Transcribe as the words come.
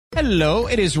Hello,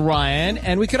 it is Ryan,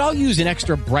 and we could all use an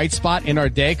extra bright spot in our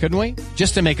day, couldn't we?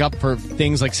 Just to make up for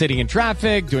things like sitting in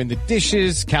traffic, doing the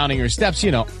dishes, counting your steps,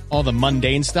 you know, all the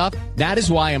mundane stuff. That is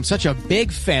why I'm such a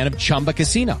big fan of Chumba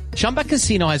Casino. Chumba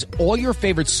Casino has all your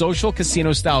favorite social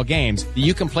casino-style games that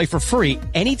you can play for free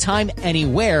anytime,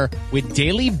 anywhere with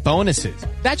daily bonuses.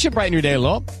 That should brighten your day a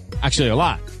little. Actually, a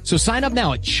lot. So sign up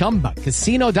now at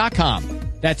ChumbaCasino.com.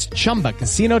 That's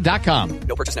ChumbaCasino.com.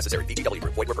 No purchase necessary. VGW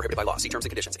Group. Void where prohibited by law. See terms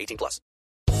and conditions. 18+.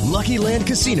 Lucky Land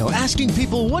Casino, asking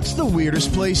people, what's the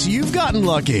weirdest place you've gotten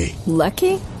lucky?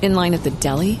 Lucky? In line at the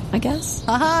deli, I guess?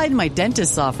 Aha, in my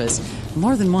dentist's office.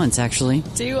 More than once, actually.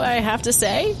 Do I have to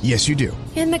say? Yes, you do.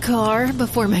 In the car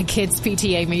before my kids'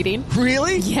 PTA meeting.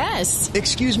 Really? Yes.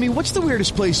 Excuse me, what's the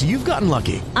weirdest place you've gotten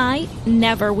lucky? I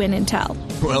never win and tell.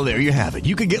 Well, there you have it.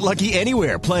 You can get lucky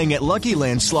anywhere, playing at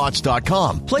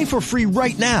LuckyLandSlots.com. Play for free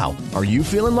right now. Are you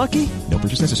feeling lucky? No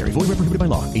purchase necessary. Void where prohibited by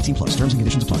law. 18+. Terms and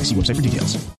conditions apply. See website for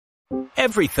details.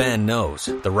 Every fan knows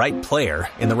the right player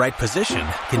in the right position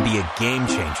can be a game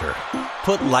changer.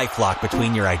 Put LifeLock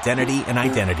between your identity and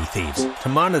identity thieves to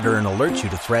monitor and alert you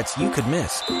to threats you could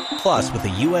miss. Plus, with a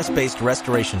U.S.-based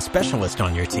restoration specialist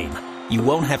on your team, you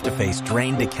won't have to face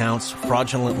drained accounts,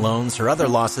 fraudulent loans, or other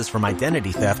losses from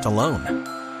identity theft alone.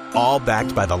 All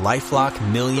backed by the LifeLock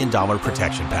 $1 Million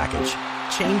Protection Package.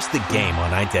 Change the game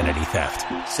on identity theft.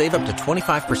 Save up to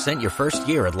 25% your first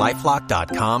year at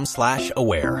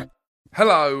LifeLock.com/aware.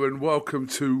 Hello and welcome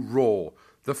to Raw,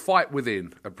 The Fight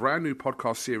Within, a brand new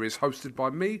podcast series hosted by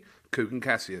me, Coogan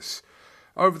Cassius.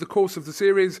 Over the course of the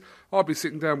series, I'll be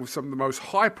sitting down with some of the most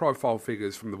high-profile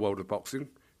figures from the world of boxing,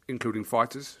 including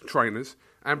fighters, trainers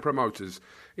and promoters,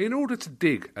 in order to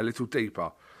dig a little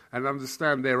deeper and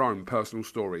understand their own personal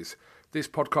stories. This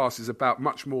podcast is about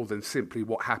much more than simply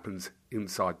what happens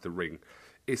inside the ring.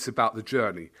 It's about the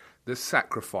journey, the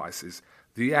sacrifices,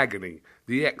 the agony,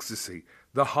 the ecstasy,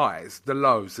 the highs, the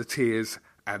lows, the tears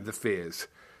and the fears.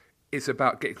 It's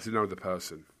about getting to know the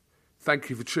person. Thank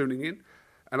you for tuning in,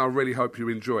 and I really hope you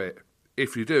enjoy it.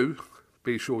 If you do,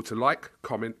 be sure to like,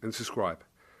 comment and subscribe.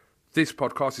 This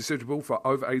podcast is suitable for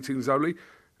over 18s only,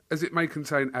 as it may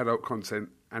contain adult content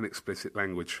and explicit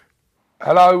language.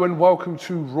 Hello and welcome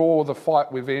to Raw, The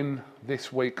Fight Within.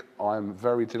 This week I'm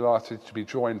very delighted to be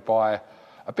joined by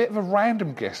a bit of a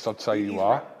random guest, I'd say you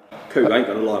are. Cool, I ain't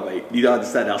gonna lie, mate. You don't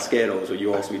understand how scared I was when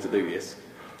you asked me to do this.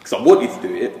 Because I wanted to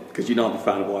do it, because you know I'm a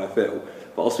fan of IFL.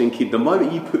 But I was thinking, the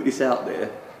moment you put this out there,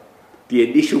 the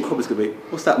initial comment's gonna be,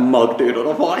 what's that mug doing on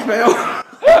IFL?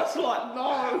 It's like,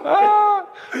 no.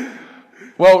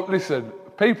 Well, listen,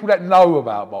 people that know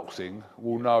about boxing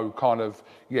will know kind of,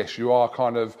 yes, you're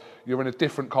in a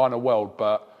different kind of world,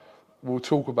 but we'll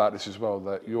talk about this as well,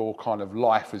 that your kind of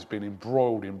life has been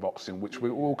embroiled in boxing, which we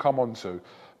will come on to.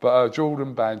 But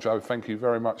Jordan, Banjo, thank you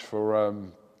very much for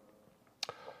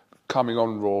coming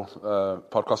on Raw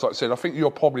podcast. Like I said, I think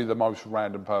you're probably the most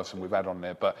random person we've had on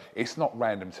there, but it's not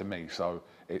random to me, so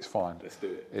it's fine. Let's do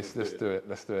it.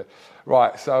 Let's do it.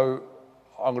 Right, so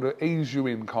I'm going to ease you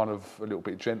in kind of a little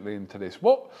bit gently into this.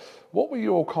 What were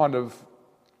your kind of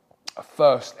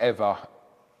first ever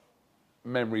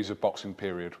memories of boxing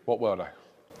period? What were they?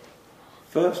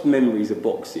 First memories of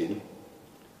boxing,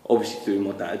 obviously through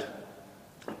my dad.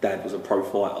 Dad was a pro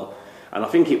fighter, and I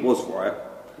think it was right,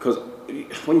 because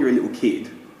when you're a little kid,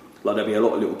 like there'll be a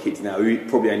lot of little kids now who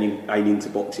probably ain't into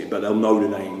boxing, but they'll know the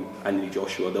name Anthony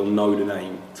Joshua, they'll know the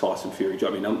name Tyson Fury. Do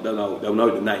you know what I mean? They'll know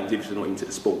the names if they're not into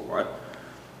the sport, right?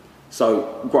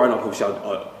 So growing up, obviously,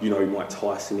 you know who Mike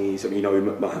Tyson is, you know who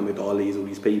Muhammad Ali is, all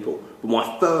these people. But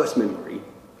my first memory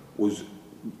was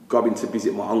going to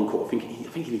visit my uncle. I think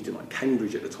he lived in like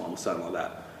Cambridge at the time or something like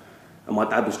that. And my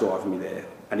dad was driving me there,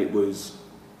 and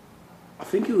I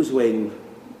think it was when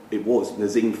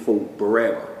Nazim fought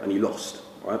Barrera and he lost,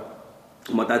 right?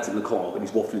 And my dad's in the car and he's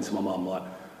waffling to my mum like,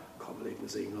 I can't believe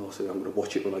Nazim lost, I'm going to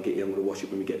watch it when I get here, I'm going to watch it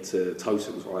when we get to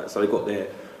Totems, right? So they got there,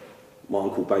 my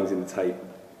uncle bangs in the tape,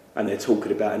 and they're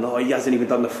talking about, he hasn't even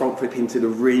done the front flip into the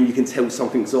ring, you can tell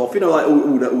something's off, like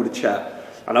all the chat.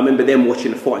 And I remember them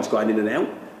watching the fights going in and out,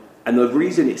 and the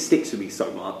reason it sticks with me so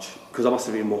much, because I must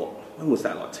have been, when was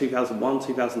that, like 2001,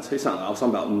 2002, something like that. I was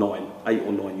about 8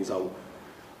 or 9 years old.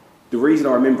 The reason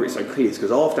I remember it so clear is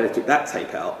because after they took that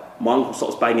tape out, my uncle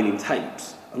starts banging in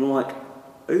tapes, and I'm like,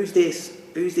 who's this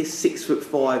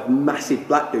 6'5" massive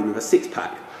black dude with a six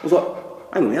pack? I was like,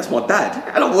 hang on, that's my dad.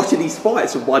 And I'm watching these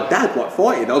fights of my dad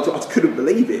fighting. I just couldn't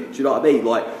believe it. Do you know what I mean?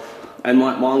 And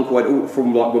my uncle had all,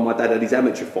 from when my dad had his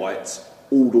amateur fights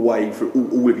all the way through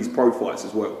all of his pro fights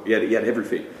as well. He had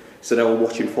everything. So they were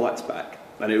watching fights back,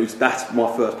 and that's my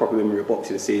first proper memory of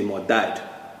boxing, seeing my dad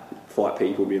fight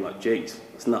people, being like, geez,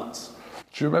 that's nuts.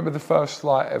 Do you remember the first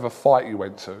ever fight you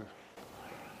went to?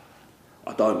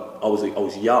 I don't. I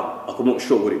was young. I'm not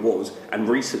sure what it was. And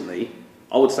recently,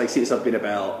 I would say since I've been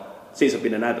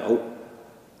an adult,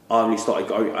 I only started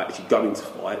going to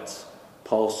fights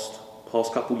past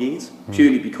couple of years,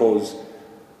 purely because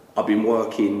I've been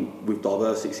working with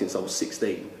diversity since I was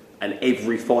 16, and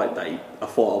every fight day, a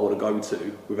fight I want to go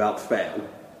to without fail,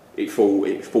 it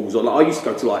falls on. I used to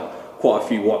go to quite a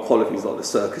few white collar things like the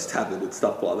Circus Tavern and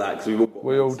stuff like that, because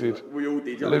we all did.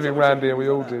 Living round here, we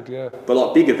all did, yeah.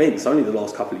 But big events, only the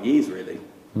last couple of years, really.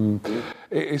 Yeah.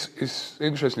 It's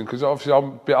interesting because obviously I'm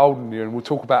a bit older than you, and we'll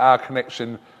talk about our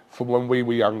connection from when we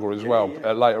were younger as well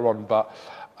later on. But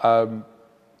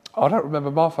I don't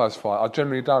remember my first fight. I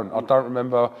generally don't. I don't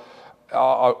remember.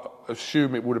 I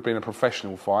assume it would have been a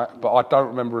professional fight, but I don't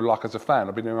remember as a fan.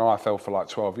 I've been in IFL for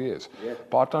 12 years,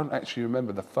 but I don't actually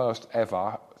remember the first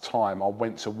ever time I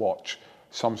went to watch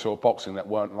some sort of boxing that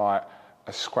weren't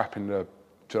a scrap in the,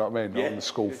 do you know what I mean, on the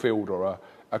school field or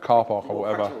a car park or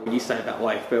whatever. When you say about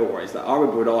IFL, right, is that I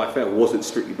remember when IFL wasn't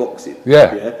strictly boxing.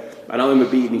 Yeah. And I remember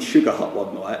being in Sugar Hut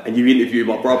one night, and you interviewed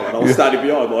my brother, and I was standing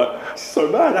behind, it's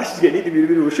so mad, that's just getting interviewed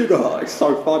in the middle of Sugar Hut. It's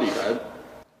so funny, man.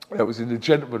 It was in the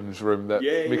gentleman's room that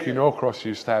Mickey Norcross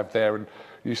used to have there, and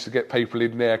used to get people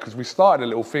in there, because we started a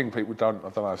little thing, I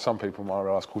don't know, some people might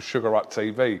realise, called Sugar Hut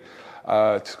TV,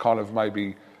 to kind of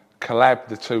maybe collab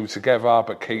the two together,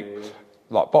 but keep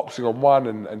boxing on one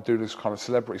and do this kind of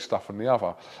celebrity stuff on the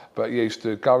other. But you used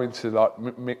to go into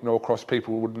Mick Norcross,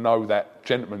 people would know that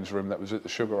gentleman's room that was at the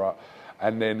Sugar Hut,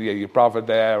 and then your brother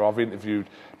there. I've interviewed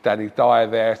Danny Dyer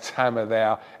there, Tammer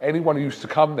there. Anyone who used to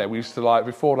come there, we used to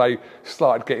before they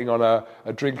started getting on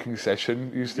a drinking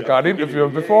session, used to go and interview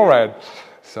them beforehand.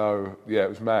 So yeah, it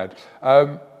was mad.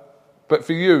 But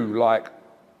for you,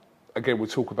 again, we'll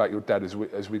talk about your dad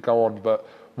as we go on. But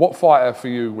what fighter for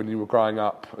you, when you were growing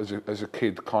up as a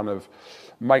kid, kind of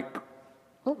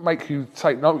not make you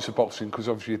take notice of boxing, because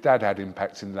obviously your dad had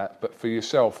impact in that, but for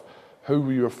yourself, who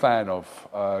were you a fan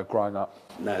of growing up?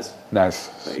 Naz. I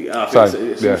think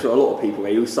it's a lot of people.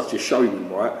 He was such a showman,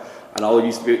 right? And I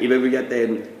used to be, remember he had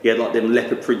them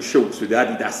leopard print shorts with the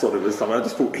Adidas on them and stuff. And I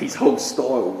just thought his whole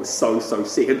style was so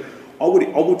sick. And I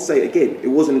would say again, it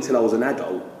wasn't until I was an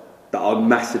adult that I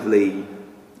massively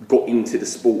got into the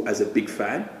sport as a big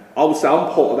fan. I would say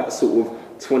I'm part of that sort of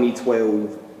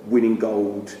 2012 winning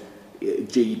gold,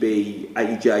 GB,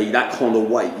 AJ, that kind of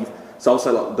wave. So I'll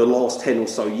say the last 10 or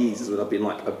so years is when I've been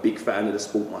a big fan of the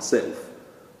sport myself.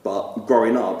 But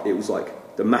growing up, it was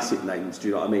the massive names, do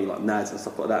you know what I mean? Like Naz and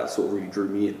stuff like that sort of really drew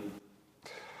me in.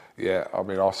 Yeah, I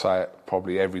mean, I'll say it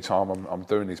probably every time I'm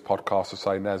doing these podcasts. I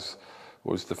say Naz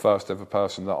was the first ever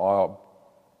person that I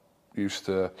used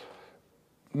to...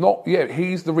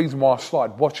 he's the reason why I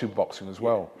started watching boxing as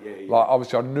well. Yeah.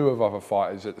 Obviously, I knew of other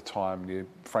fighters at the time.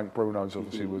 Frank Bruno's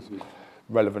obviously was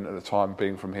relevant at the time,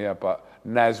 being from here, but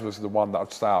Naz was the one that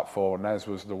I'd stay up for. Naz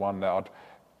was the one that I'd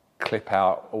clip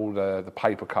out all the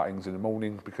paper cuttings in the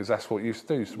morning, because that's what you used to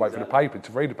do. You used to wait for the paper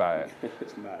to read about it.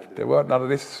 It's mad, there weren't none of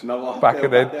this no back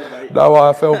then. No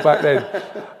IFL back then.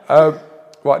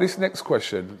 Right, this next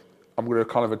question, I'm going to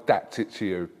kind of adapt it to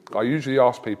you. I usually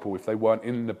ask people if they weren't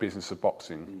in the business of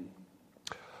boxing,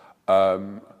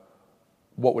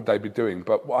 what would they be doing?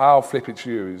 But what I'll flip it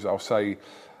to you is I'll say,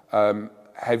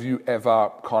 have you ever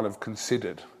kind of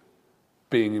considered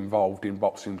being involved in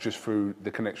boxing just through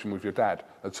the connection with your dad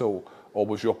at all? Or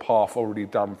was your path already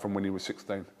done from when you were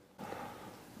 16?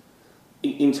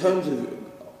 In terms of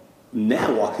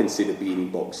now, I consider being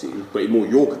in boxing, but in more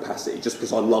your capacity, just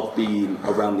because I love being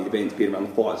around the events, being around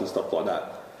the fights and stuff like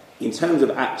that. In terms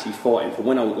of actually fighting, from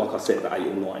when I was, like I said, about 8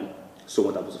 or 9, saw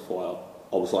my dad was a fighter,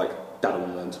 I was like, Dad, I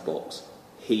want to learn to box.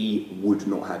 He would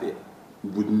not have it.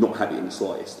 Would not have it in the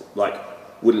slightest.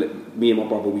 Me and my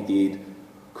brother, we did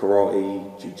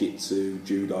karate, jiu-jitsu,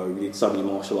 judo. We did so many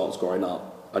martial arts growing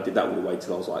up. I did that all the way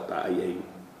till I was about 18.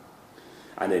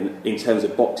 And then in terms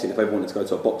of boxing, if I ever wanted to go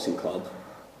to a boxing club,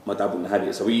 my dad wouldn't have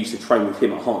it. So we used to train with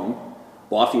him at home.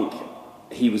 But I think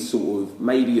he was sort of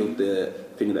maybe of the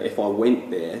thing that if I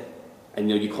went there, and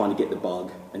you kind of get the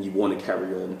bug, and you want to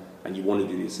carry on, and you want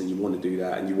to do this, and you want to do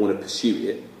that, and you want to pursue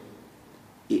it,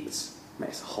 it's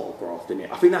a hard graft, isn't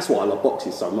it? I think that's why I love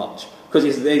boxing so much.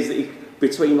 Because there's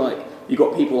between you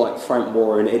got people like Frank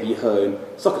Warren, Eddie Hearn,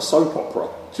 it's like a soap opera.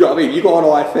 Do you know what I mean? You got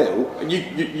on IFL and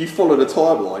you follow the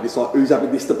timeline. It's like, who's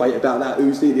having this debate about that,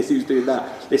 who's doing this, who's doing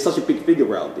that. There's such a big thing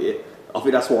around it. I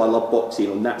think that's why I love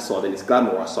boxing on that side, and it's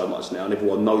glamorised so much now, and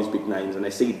everyone knows big names and they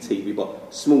see the TV,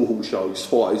 but small hall shows,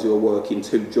 fighters who are working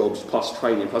 2 jobs plus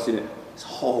training, plus it's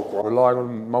hard graft. Relying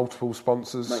on multiple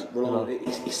sponsors. Mate,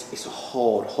 it's a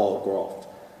hard graft.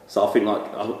 So I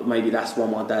think maybe that's why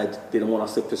my dad didn't want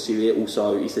us to pursue it.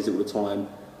 Also, he says it all the time,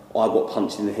 I got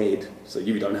punched in the head, so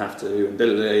you don't have to, and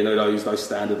those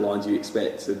standard lines you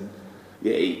expect. And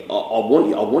yeah, I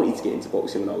wanted to get into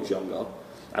boxing when I was younger,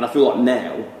 and I feel like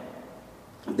now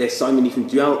there's so many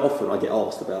things. Do you know how often I get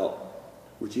asked about?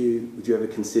 Would you ever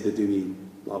consider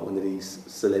doing like one of these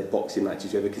celeb boxing matches?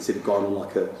 Would you ever consider going on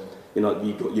like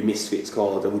you've got your Misfits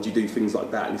card, or would you do things like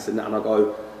that and this and that? And I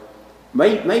go,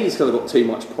 maybe it's because I've got too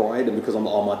much pride, and because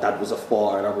my dad was a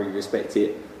fighter and I really respect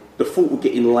it. The thought of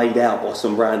getting laid out by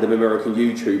some random American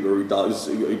YouTuber who does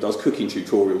cooking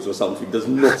tutorials or something does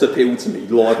not appeal to me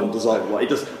live on DAZN. Like, it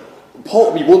just, part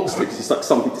of me wants to because it's like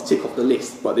something to tick off the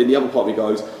list, but then the other part of me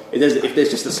goes, if there's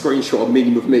just a screenshot, a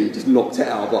meme of me just knocked it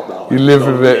out, I'm like, no. You live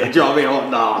with it. Do you know what I mean? I'm like,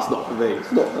 no, it's not for me.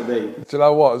 It's not for me. Do you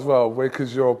know what as well?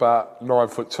 Because you're about 9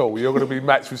 foot tall, you're going to be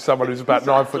matched with someone who's about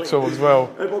 9 foot tall as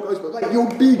well. Everyone goes, but mate, you're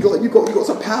big, like you've got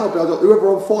some power, but like,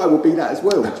 whoever on fire will be that as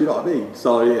well. Do you know what I mean?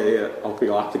 So yeah, I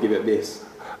think I have to give it a miss.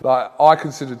 Like, I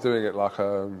considered doing it like,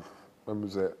 when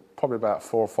was it? Probably about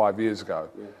 4 or 5 years ago.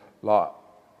 Yeah. Like,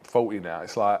 40 now.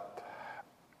 It's like,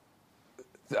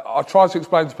 I try to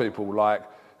explain to people, like,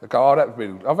 they go, oh, that'd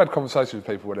be. I've had conversations with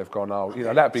people where they've gone, oh,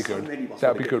 that'd be good.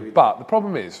 That'd be good. But the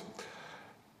problem is,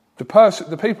 the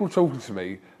people talking to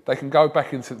me, they can go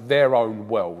back into their own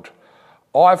world.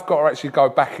 I've got to actually go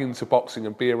back into boxing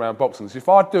and be around boxing. So if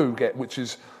I do get, which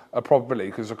is a probability,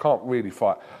 because I can't really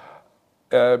fight,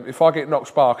 if I get knocked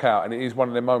spark out, and it is one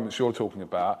of the moments you're talking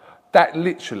about, that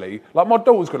literally, like my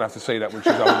daughter's going to have to see that when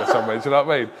she's older somewhere, do you know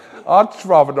what I mean? I'd just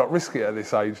rather not risk it at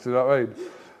this age, do you know what I mean?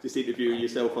 Just interviewing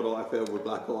yourself on IFL with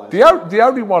black eyes. The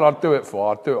only one I'd do it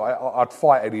for, I'd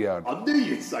fight Eddie Hearn. I knew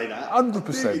you'd say that. 100%. I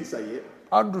knew you'd say it.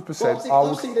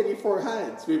 100%. I've seen Eddie throw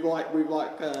hands with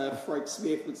Frank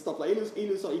Smith and stuff like that. He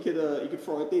looks like he could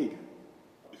throw a dig.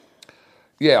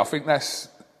 Yeah, I think that's,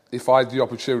 if I had the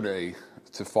opportunity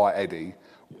to fight Eddie,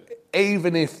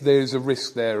 even if there's a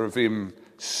risk there of him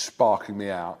sparking me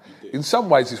out, in some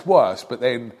ways it's worse, but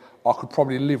then I could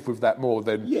probably live with that more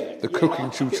than the cooking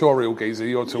tutorial geezer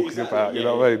you're talking about, you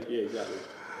know what I mean? Yeah, exactly.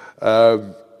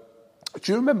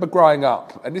 Do you remember growing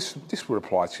up, and this will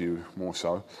apply to you more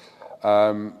so, do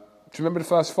you remember the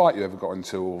first fight you ever got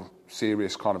into, or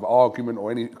serious kind of argument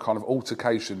or any kind of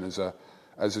altercation as a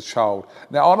child?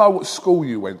 Now, I know what school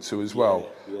you went to as well,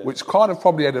 which kind of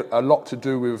probably had a lot to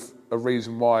do with a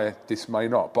reason why this may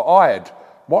not.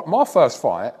 But my first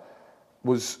fight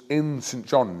was in St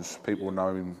John's, people know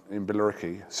in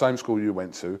Billericay, same school you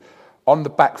went to, on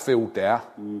the backfield there.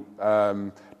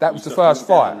 That was the first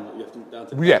fight.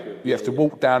 You have to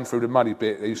walk down through the muddy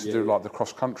bit. They used to do like the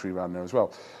cross country around there as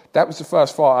well. That was the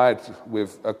first fight I had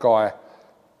with a guy.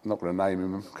 I'm not going to name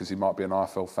him because he might be an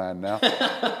IFL fan now,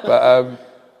 but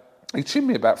he chinned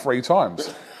me about 3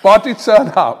 times. But I did turn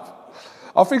up.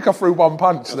 I think I threw one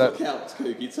punch. That counts,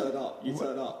 Coog. You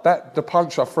turn up. The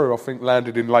punch I threw, I think,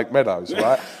 landed in Lake Meadows,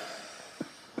 right?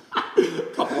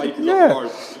 Couple acres up the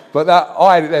road. But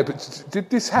I had it there. But did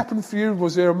this happen for you?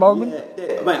 Was there a moment?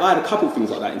 Yeah. Mate, I had a couple of things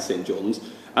like that in St John's,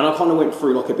 and I kind of went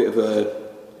through like a bit of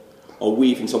a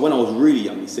weird thing. So when I was really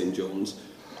young in St John's,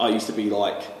 I used to be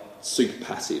like super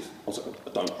passive. I was like,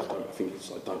 I don't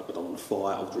want to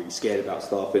fight. I was really scared about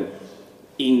stuff. And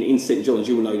in St John's,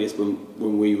 you will know this,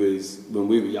 when we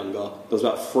were younger, there was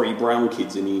about 3 brown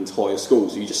kids in the entire school,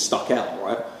 so you just stuck out,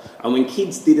 right? And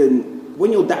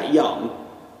when you're that young,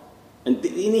 and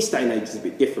in this day and age it's a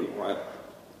bit different, right?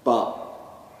 But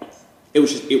it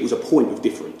was a point of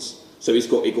difference. So it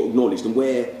got acknowledged. And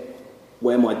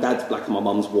where my dad's black and my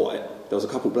mum's white, there was a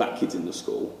couple of black kids in the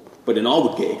school. But then I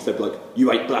would get it because they'd be like,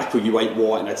 you ain't black or you ain't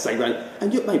white, and they'd say,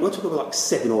 and mate, we're talking about like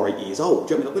 7 or 8 years old.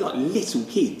 Do you know what I mean? Like, we're like little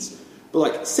kids. But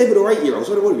like 7 or 8 year olds,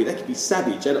 what do I want to be? They could be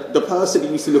savage. And the person who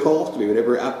used to look after me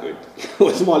whenever it happened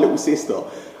was my little sister.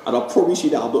 And I promise you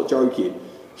that, I'm not joking.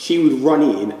 She would run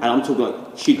in, and I'm talking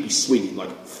like she'd be swinging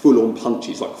like full on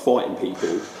punches, like fighting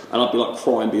people, and I'd be like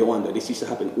crying behind her. This used to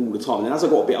happen all the time. And then as I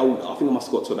got a bit older, I think I must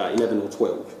have got to about 11 or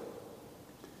 12.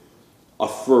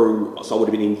 So I would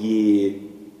have been in year.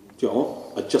 Do you know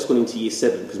what? I'd just gone into year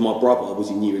 7 because my brother was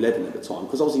in year 11 at the time.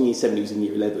 Because I was in year 7, he was in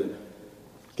year 11.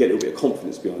 Get a little bit of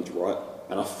confidence behind you, right?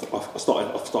 And I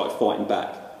started fighting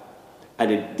back.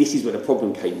 And then this is where the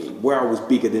problem came in. Where I was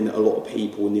bigger than a lot of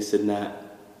people and this and that,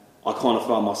 I kind of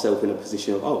found myself in a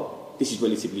position of, this is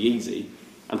relatively easy.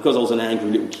 And because I was an angry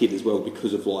little kid as well,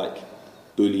 because of like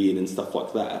bullying and stuff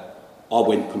like that, I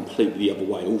went completely the other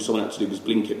way. All someone had to do was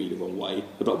blink at me the wrong way.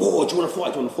 They'd be like, whoa, do you want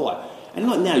to fight? And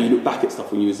like now you look back at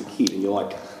stuff when you were a kid and you're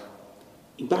like,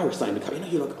 embarrassed, you're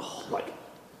like,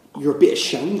 you're a bit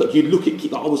ashamed. Like you look at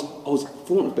kids, like I was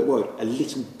for want of a better word, a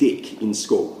little dick in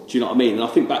school. Do you know what I mean? And I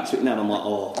think back to it now and I'm like,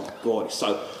 oh God.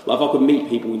 So, like, if I could meet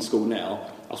people in school now,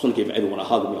 I just want to give everyone a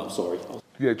hug and be like, I'm sorry.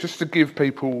 Yeah, just to give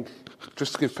people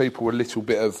a little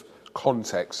bit of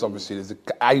context, obviously there's an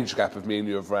age gap of me and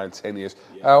you of around 10 years.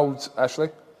 Yeah. How old's Ashley?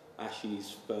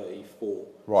 Ashley's 34.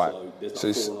 Right. So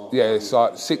there's so like it's, 4.5 yeah, it's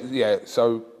like six, yeah,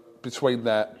 so between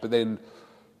that, but then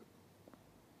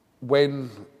when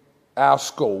our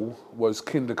school was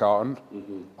kindergarten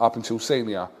up until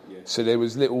senior, so there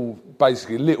was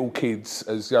basically little kids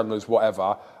as young as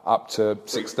whatever up to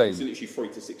 16. So literally 3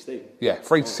 to 16? Yeah,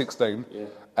 3 to 16. Yeah.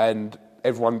 And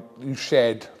everyone, you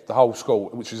shared the whole school,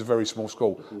 which is a very small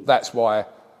school. That's why,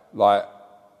 like,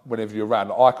 whenever you're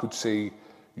around, I could see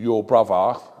your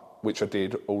brother, which I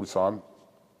did all the time,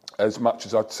 as much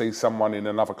as I'd see someone in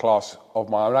another class of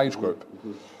my own age group.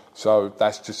 So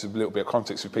that's just a little bit of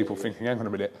context for people thinking, hang on a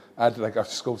minute, how did they go to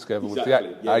school together with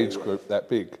the age group that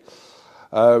big?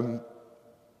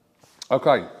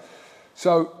 Okay,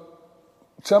 so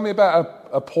tell me about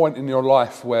a point in your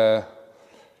life where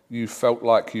you felt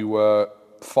like you were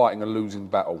fighting a losing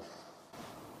battle.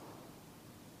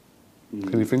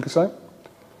 Can you think of something?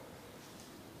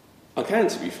 I can,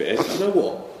 to be fair. You know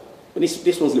what? But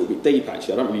this one's a little bit deep,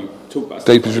 actually. I don't really talk about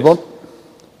deep as you want.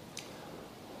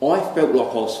 I felt like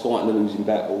I was fighting a losing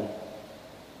battle,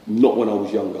 not when I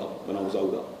was younger, when I was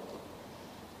older.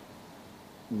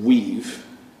 With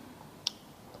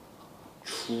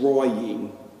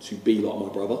trying to be like my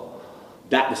brother.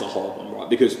 That was a hard one, right?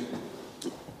 Because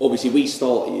obviously we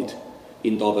started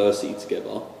in diversity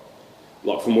together,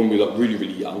 like from when we were like really,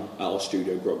 really young at our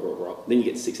studio, grow up. Then you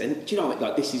get to 16. And do you know,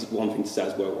 like this is one thing to say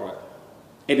as well, right?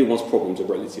 Everyone's problems are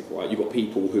relative, right? You've got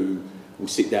people who will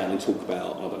sit down and talk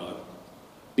about, I don't know,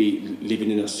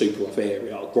 living in a super rough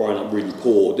area, growing up really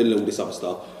poor, doing all this other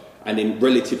stuff, and then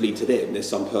relatively to them, there's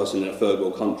some person in a third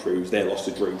world country who's there lost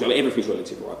a dream. I mean, everything's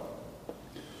relative, right?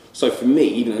 So for me,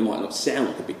 even though it might not sound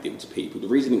like a big deal to people, the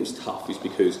reason it was tough is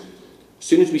because as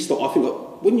soon as we start, I think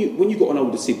like, when you got an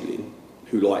older sibling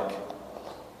who like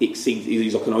exceeds,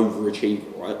 is like an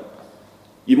overachiever, right?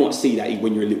 You might see that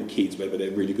when you're little kids, whether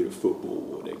they're really good at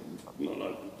football or they, I don't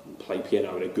know, play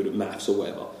piano or they're good at maths or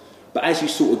whatever. But as you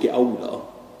sort of get older,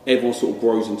 everyone sort of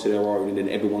grows into their own, and then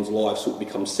everyone's life sort of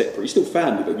becomes separate. You're still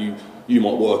family, but you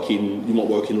might work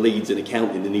in Leeds in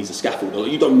accounting, and he's a scaffolder.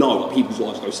 Like, you don't know, like people's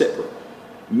lives go separate.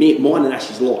 Mine and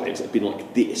Ash's lives have been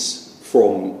like this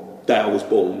from day I was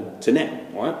born to now,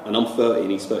 right? And I'm 30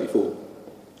 and he's 34.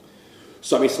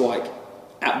 So it's like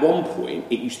at one point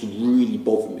it used to really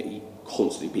bother me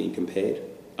constantly being compared,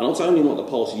 and it's only like the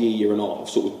past year and a half I've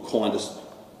sort of kind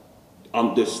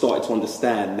of just started to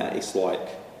understand that it's like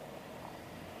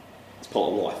it's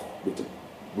part of life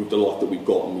with the life that we've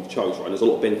got and we've chose, right? And there's a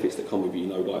lot of benefits that come with it, you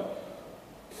know, like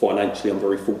financially I'm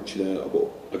very fortunate.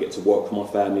 I get to work for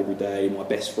my family every day. My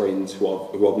best friends who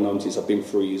I've known since I've been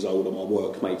 3 years old are my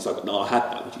workmates. I had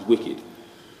that, which is wicked.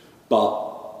 But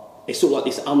it's sort of like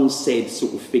this unsaid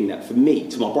sort of thing that for me,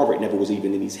 to my brother, it never was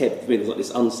even in his head. For me, it was like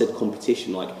this unsaid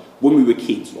competition. Like when we were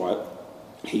kids, right?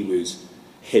 He was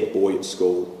head boy at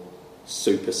school,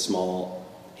 super smart.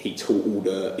 He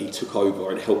took over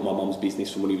and helped my mum's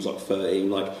business from when he was like 13.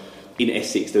 Like in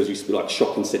Essex, there used to be like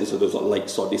shopping centres, so there was like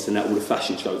Lakeside, this and that, all the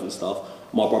fashion shows and stuff.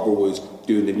 My brother was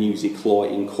doing the music,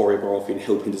 lighting, choreographing,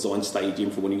 helping design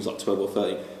staging from when he was like 12 or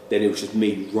 13. Then it was just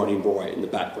me running bright in the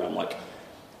background, like,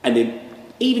 and then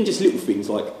even just little things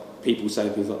like people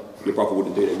saying things like, your brother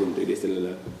wouldn't do that, wouldn't do this, da,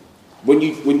 da, da.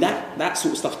 When that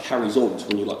sort of stuff carries on to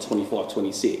when you're like 25,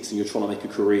 26 and you're trying to make a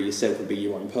career yourself and be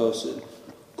your own person,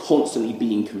 constantly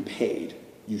being compared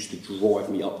used to drive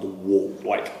me up the wall,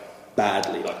 like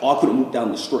badly. Like I couldn't walk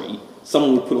down the street,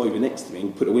 someone would pull over next to me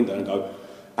and put a window and go,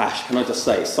 Ash, can I just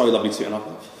say, it's so lovely to you, and I'm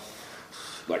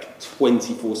like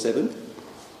 24/7.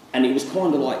 And it was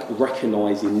kind of like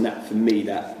recognising that for me,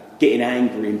 that getting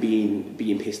angry and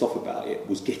being pissed off about it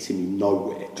was getting me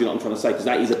nowhere. Do you know what I'm trying to say? Because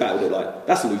that is a battle that, like,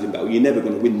 that's a losing battle. You're never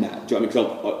going to win that. Do you know what I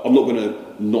mean? Because I'm not going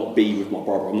to not be with my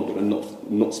brother. I'm not going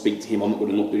to not speak to him. I'm not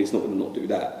going to not do this, not going to not do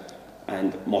that.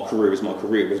 And my career is my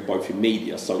career, was both in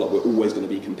media. So like we're always going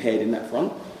to be compared in that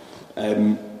front.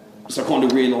 So kind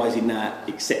of realising that,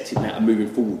 accepting that and moving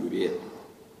forward with it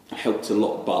helped a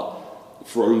lot. But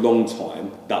for a long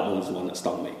time, that one was the one that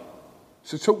stung me.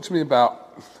 So talk to me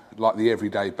about like the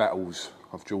everyday battles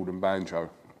of Jordan Banjo.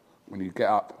 When you get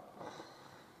up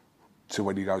to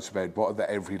when you go to bed, what are the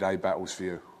everyday battles for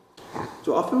you?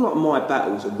 So I feel like my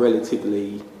battles are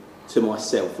relatively to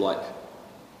myself, like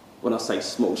when I say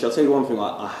small. Shall I tell you one thing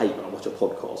I hate when I watch a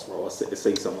podcast where I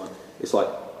see someone? It's like,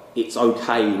 it's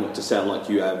okay not to sound like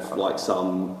you have like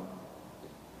some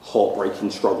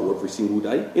heartbreaking struggle every single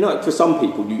day. You know, for some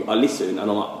people, I listen and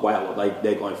I'm like, wow,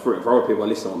 they're going through it. For other people, I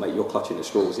listen, I'm like, you're clutching at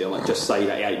straws here. I'm like, just say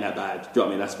that it ain't that bad. Do you know what I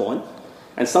mean? That's fine.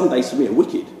 And some days for me are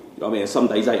wicked. You know what I mean? And some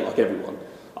days ain't, like everyone.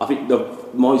 I think the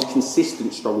most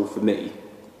consistent struggle for me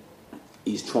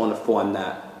is trying to find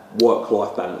that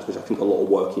work-life balance, which I think a lot of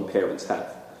working parents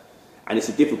have. And it's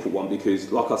a difficult one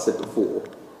because, like I said before,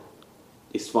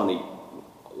 it's funny,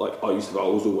 like I was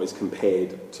always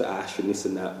compared to Ash and this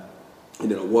and that.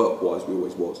 And then work-wise, we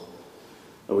always was.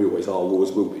 And we always are, we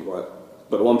always will be, right?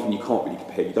 But the one thing you can't really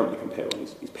compare, you don't really compare on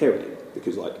is parenting.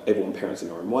 Because like everyone parents in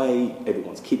their own way,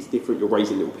 everyone's kid's different, you're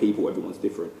raising little people, everyone's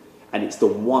different. And it's the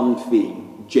one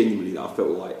thing, genuinely, that I felt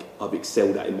like I've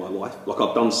excelled at in my life. Like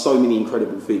I've done so many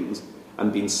incredible things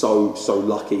and been so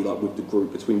lucky, like with the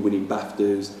group, between winning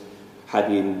BAFTAs,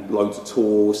 having loads of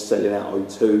tours, selling out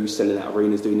O2, selling out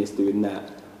arenas, doing this, doing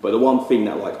that. But the one thing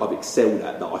that like I've excelled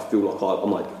at, that I feel like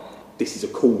I'm like, this is a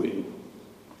calling,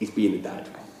 is being a dad.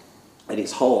 And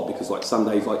it's hard because like some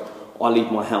days, like I leave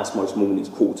my house most mornings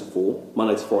 4:45.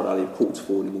 Monday to Friday I leave 4:45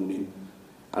 in the morning.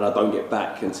 And I don't get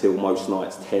back until most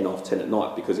nights 10 after 10 at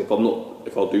night, because if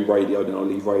I'll do radio, then I'll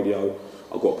leave radio.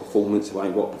 I've got a performance. If I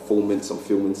ain't got a performance, I'm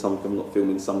filming something. I'm not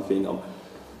filming something. I'm,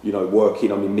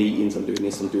 working. I'm in meetings. I'm doing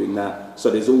this. I'm doing that.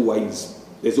 So there's always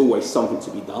something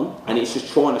to be done, and it's just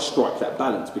trying to strike that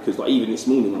balance. Because like even this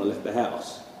morning when I left the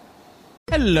house.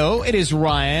 Hello, it is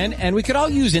Ryan, and we could all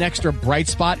use an extra bright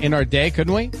spot in our day,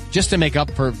 couldn't we? Just to make up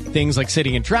for things like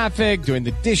sitting in traffic, doing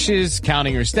the dishes,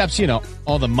 counting your steps,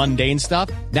 all the mundane stuff.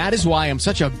 That is why I'm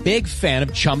such a big fan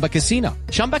of Chumba Casino.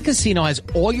 Chumba Casino has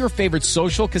all your favorite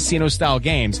social casino-style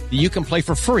games that you can play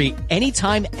for free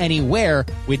anytime, anywhere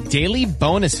with daily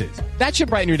bonuses. That should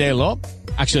brighten your day a little.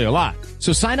 Actually, a lot.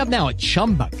 So sign up now at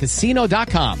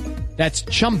ChumbaCasino.com. That's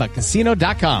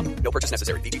ChumbaCasino.com. No purchase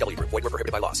necessary. VGW Group. Void where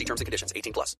prohibited by law. See terms and conditions.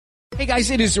 18+. Hey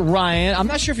guys, it is Ryan. I'm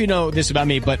not sure if you know this about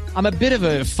me, but I'm a bit of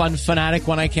a fun fanatic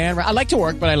when I can. I like to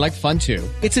work, but I like fun too.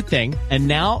 It's a thing. And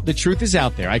now the truth is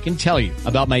out there. I can tell you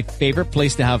about my favorite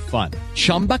place to have fun.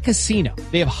 Chumba Casino.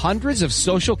 They have hundreds of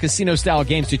social casino style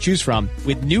games to choose from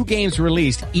with new games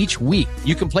released each week.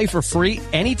 You can play for free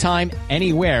anytime,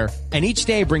 anywhere. And each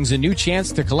day brings a new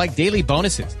chance to collect daily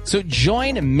bonuses. So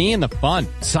join me in the fun.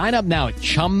 Sign up now at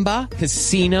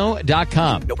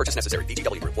ChumbaCasino.com. No purchase necessary.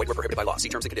 VGW Group. Void where prohibited by law. See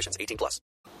terms and conditions. 18+.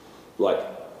 Like,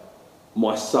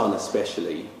 my son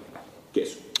especially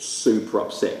gets super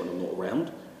upset when I'm not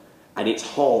around. And it's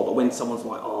hard when someone's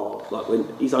like, when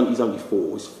he's only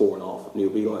 4, he's 4.5, and he'll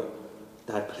be like,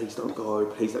 Dad, please don't go,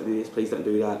 please don't do this, please don't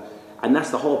do that. And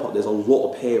that's the hard part. There's a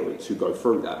lot of parents who go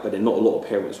through that, but then not a lot of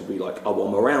parents will be like, oh, well,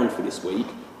 I'm around for this week,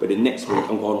 but then next week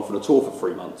I'm going off on a tour for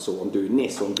 3 months, or I'm doing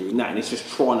this, or I'm doing that. And it's just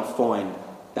trying to find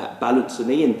that balance for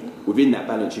me. And within that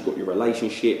balance, you've got your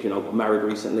relationship. I got married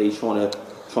recently, trying to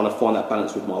find that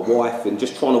balance with my wife, and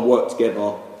just trying to work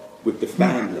together with the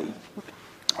family.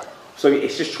 So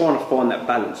it's just trying to find that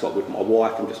balance, like with my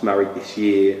wife. I'm just married this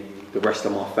year, the rest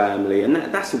of my family, and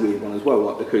that's a weird one as well,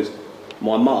 like, because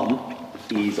my mum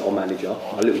is our manager,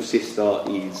 my little sister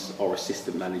is our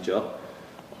assistant manager.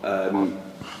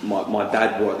 My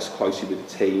dad works closely with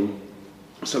the team,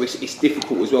 so it's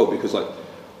difficult as well, because like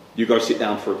you go sit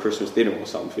down for a Christmas dinner or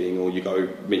something, or you go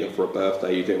meet up for a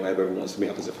birthday, you're doing whatever everyone wants to meet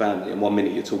up as a family, and 1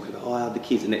 minute you're talking about the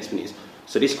kids, the next minute is,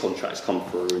 so this contract's come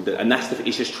through, and that's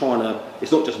it's just trying to,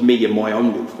 it's not just me and my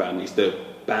own little family, it's the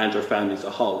Banjo family as a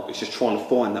whole. It's just trying to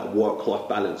find that work-life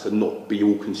balance and not be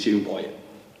all consumed by it.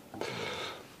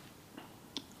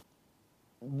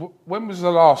 When was the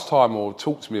last time, or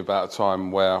talk to me about a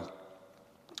time where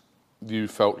you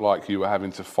felt like you were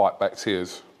having to fight back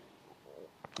tears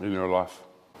in your life?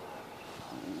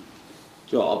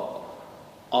 You know,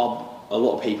 a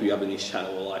lot of people you have in this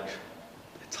channel are like,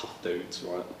 they're tough dudes,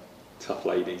 right? Tough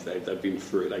ladies. They've been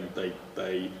through it.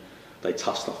 They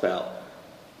tough stuff out.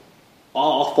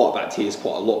 I fight back tears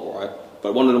quite a lot, right?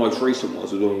 But one of the most recent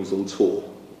ones was when I was on tour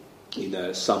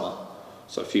in summer,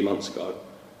 so a few months ago.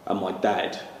 And my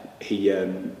dad, he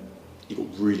got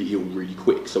really ill really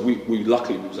quick. So we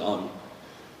luckily was at home,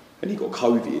 and he got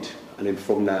COVID, and then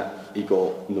from that he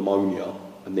got pneumonia,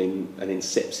 and then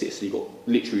sepsis. So he got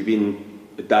literally within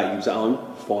a day he was at home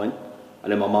fine,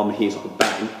 and then my mum hears like a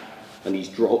bang, and he's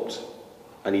dropped,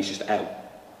 and he's just out.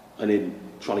 And then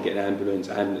trying to get an ambulance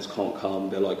can't come.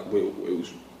 They're like, I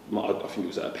think it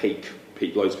was at a peak.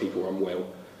 Loads of people were unwell,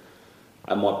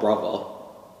 and my brother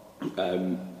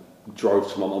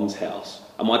drove to my mum's house,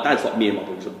 and my dad's like me and my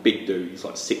brother. He's a big dude. He's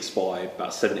like 6'5",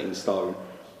 about 17 stone.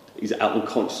 He's out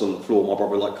unconscious on the floor. My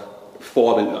brother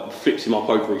flips him up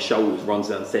over his shoulders, runs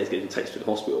downstairs, gets him taken to the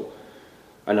hospital.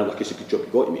 And I'm like, it's a good job you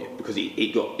got him here, because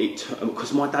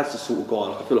because my dad's the sort of guy,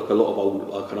 like I feel like a lot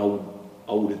of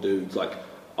older dudes, like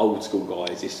old school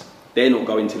guys, they're not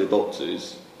going to the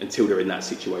doctors until they're in that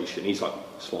situation. He's like,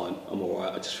 it's fine, I'm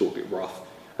alright, I just feel a bit rough.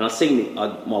 And I've seen it,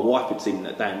 my wife had seen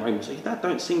that day and rang me, so your dad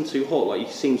don't seem too hot, like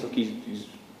he seems like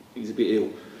he's a bit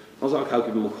ill. I was like, okay, I'll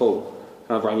give him a call.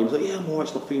 And I rang him, he was like, yeah, I'm alright,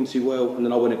 it's not feeling too well. And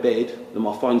then I went to bed, and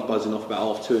my phone's buzzing off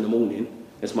about 2:30 in the morning.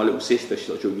 It's my little sister, she's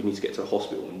like, Joe, you need to get to the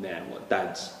hospital now. Like,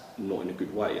 Dad's not in a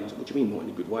good way. And I was like, what do you mean not in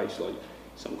a good way? She's like,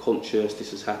 he's unconscious, this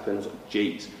has happened. I was like,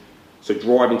 geez. So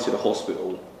driving to the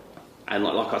hospital, and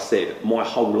like I said, my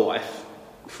whole life,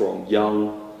 from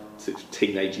young to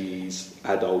teenage years,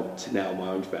 adult, to now my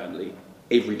own family,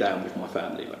 every day I'm with my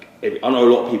family. I know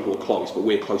a lot of people are close, but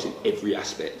we're close in every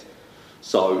aspect.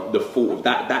 So the thought of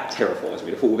that terrifies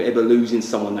me. The thought of ever losing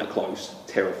someone that close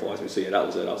terrifies me. So yeah, that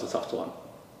was a tough time.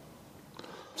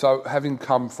 So, having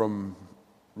come from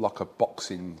like a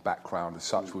boxing background as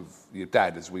such with your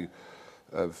dad, as we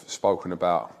have spoken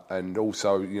about, and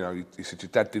also, you know, you said your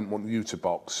dad didn't want you to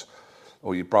box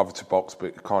or your brother to box,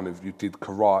 but kind of you did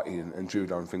karate and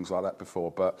judo and things like that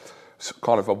before, but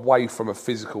kind of away from a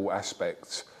physical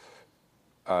aspect,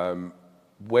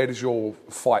 where does your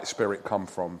fight spirit come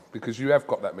from? Because you have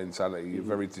got that mentality, you're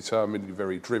very determined, you're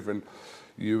very driven,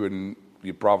 you and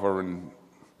your brother and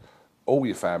all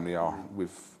your family are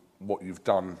with what you've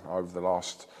done over the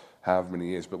last however many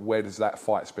years, but where does that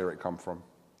fight spirit come from?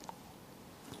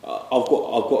 I've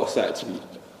got to say it to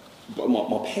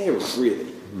my parents,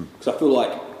 really, because I feel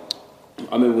like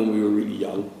I remember when we were really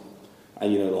young,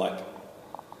 and you know, like,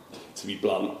 to be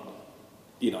blunt,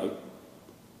 you know,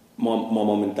 my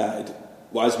mum and dad,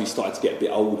 well, as we started to get a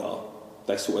bit older,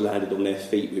 they sort of landed on their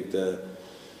feet with the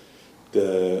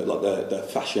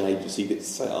fashion agency that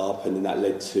set up, and then that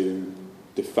led to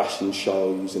the fashion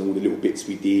shows and all the little bits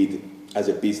we did as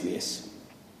a business.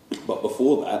 But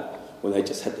before that, when they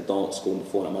just had the dance school, and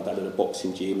before that my dad had a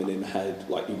boxing gym, and then had,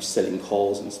 like, he was selling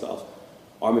cars and stuff.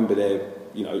 I remember there,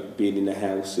 you know, being in the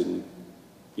house, and,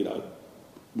 you know,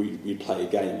 we'd play a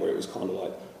game where it was kind of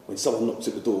like, when someone knocked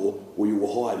at the door, we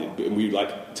all hide it. And we,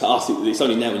 like, to us, it's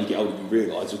only now when you get older you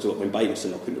realise, it's like when bailiffs are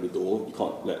knocking at the door, you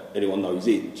can't let anyone know who's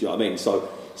in. Do you know what I mean? So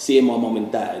seeing my mum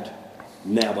and dad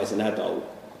now as an adult,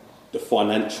 the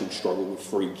financial struggle with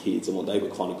 3 kids and what they were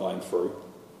kind of going through.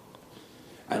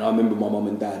 And I remember my mum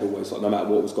and dad always, like, no matter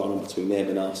what was going on between them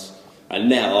and us. And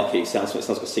now, okay, it sounds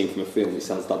like a scene from a film, it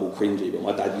sounds double cringy, but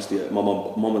my dad used to, my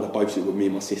mum and dad both used to, with me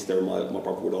and my sister and my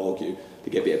brother would argue, to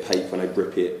get a bit of paper and they'd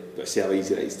rip it, but see how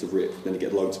easy that is to rip. Then you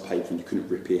get loads of paper and you couldn't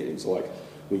rip it, and it was like,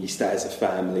 when you stay as a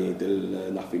family,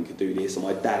 nothing could do this. And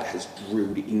my dad has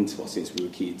drilled it into us since we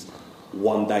were kids.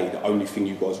 One day, the only thing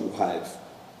you guys will have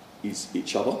is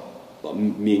each other. Like,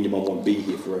 me and your mum won't be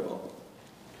here forever.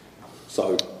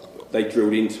 So they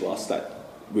drilled into us that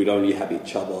we'd only have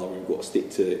each other, and we've got to stick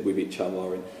to it with each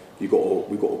other, and we've got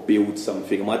to build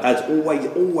something. And my dad's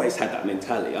always had that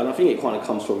mentality, and I think it kind of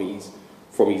comes from his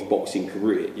boxing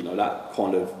career. You know, that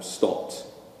kind of stopped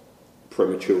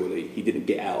prematurely. He didn't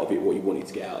get out of it what he wanted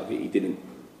to get out of it. He didn't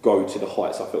go to the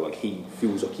heights I felt like he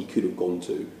feels like he could have gone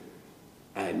to.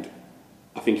 And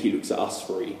I think he looks at us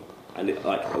 3. And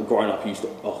like, growing up, he used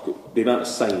to, the amount of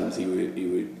sayings he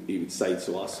would say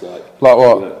to us, like what?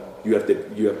 You know,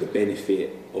 you have the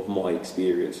benefit of my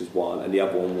experience as one, and the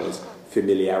other one was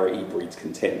familiarity breeds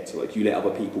contempt. So, like, you let other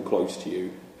people close to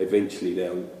you, eventually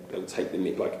they'll take them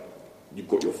in. Like, you've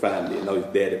got your family, and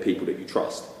they're the people that you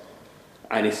trust.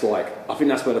 And it's like, I think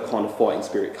that's where the kind of fighting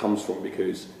spirit comes from,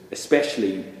 because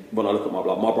especially when I look at my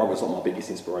brother's like my biggest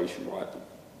inspiration, right?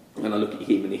 And I look at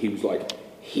him, and he was like,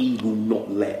 he will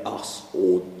not let us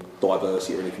or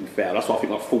diversity or anything fail. That's why I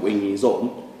think, like, 14 years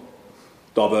on,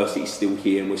 diversity's still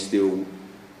here, and we're still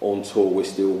on tour, we're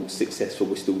still successful,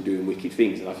 we're still doing wicked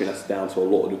things. And I think that's down to a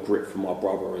lot of the grit from my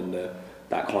brother and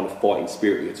that kind of fighting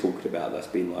spirit you're talking about that's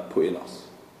been, like, put in us.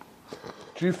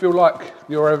 Do you feel like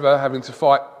you're ever having to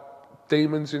fight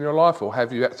demons in your life, or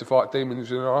have you had to fight demons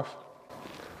in your life?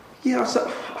 Yeah,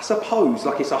 I suppose.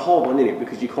 Like, it's a hard one, isn't it?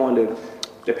 Because you kind of,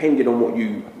 depending on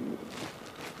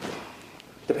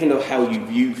how you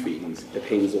view things,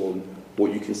 depends on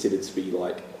what you consider to be,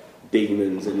 like,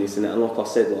 demons and this and that. And like I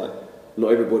said, like,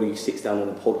 not everybody sits down on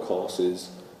a podcast has,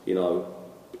 you know,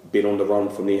 been on the run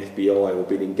from the FBI or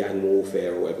been in gang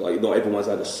warfare or whatever. Like, not everyone's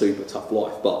had a super tough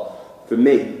life. But for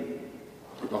me,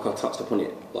 like I touched upon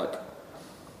it, like,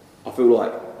 I feel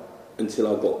like until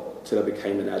I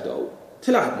became an adult,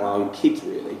 till I had my own kids,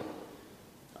 really,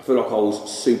 I feel like I was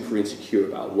super insecure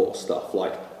about a lot of stuff.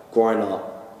 Like, growing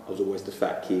up, I was always the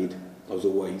fat kid. I was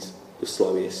always the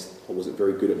slowest. I wasn't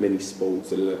very good at many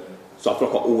sports. So I feel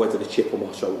like I always had a chip on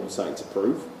my shoulder and something to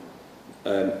prove.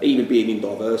 Even being in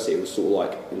diversity, it was sort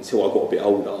of like, until I got a bit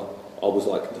older, I was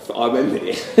like, I remember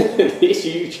this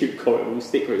YouTube comment on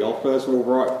Stickery, our first Raw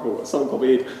right, someone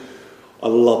commented, I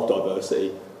love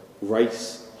diversity,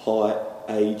 race, height,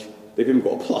 age. They've even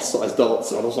got a plus size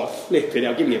dancer, and I was like, flipping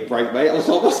out, give me a break, mate. I was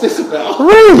like, what's this about?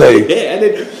 Really? Yeah, and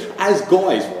then as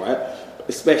guys, right,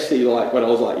 especially like when I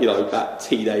was like, you know, that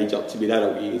teenage up to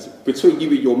mid-adult years, between you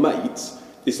and your mates,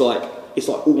 it's like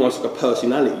almost like a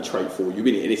personality trait for you,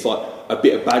 innit? And it's like a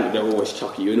bit of banter, they're always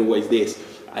chucky you and always this.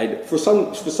 And for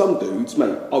some dudes,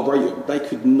 mate, I rate them, they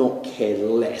could not care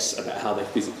less about how they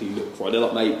physically look, right? They're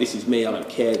like, mate, this is me, I don't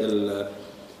care.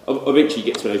 Eventually you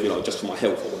get to an age where like, just for my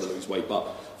health, I want to lose weight. But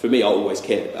for me, I always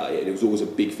cared about it, and it was always a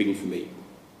big thing for me.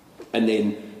 And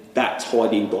then that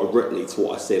tied in directly to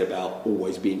what I said about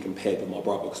always being compared with my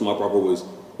brother, because my brother was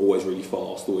always really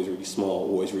fast, always really smart,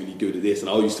 always really good at this, and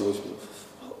I used to always be like,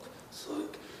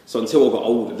 fuck. So until I got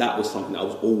older, that was something that I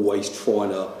was always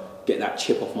trying to get that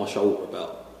chip off my shoulder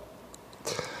about.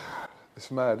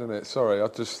 It's mad, isn't it? Sorry,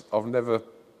 I've never...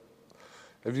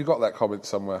 Have you got that comment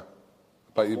somewhere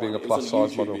about you being a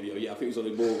plus-size model? Video. Yeah, I think it was on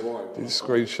the Raw right. You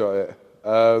screenshot it.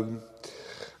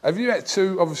 Have you had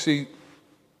to, obviously,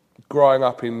 growing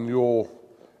up in your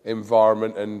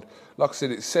environment, and like I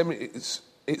said,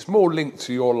 it's more linked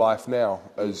to your life now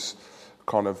as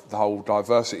kind of the whole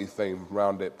diversity theme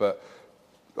around it, but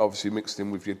obviously mixed in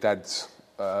with your dad's,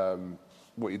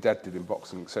 what your dad did in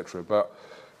boxing, etc. But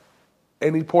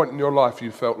any point in your life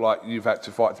you felt like you've had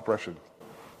to fight depression?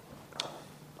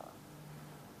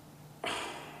 Do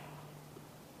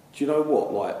you know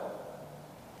what? Like,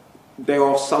 there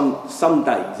are some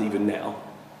days, even now,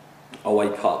 I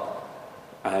wake up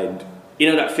and you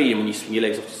know that feeling when you swing your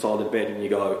legs off the side of the bed and you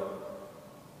go,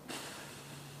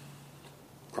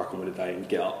 crack on with the day and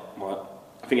get up, right?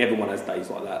 I think everyone has days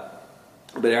like that.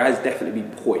 But there has definitely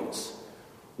been points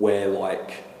where,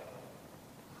 like,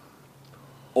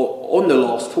 on the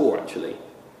last tour actually,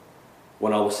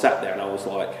 when I was sat there and I was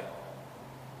like,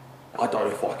 I don't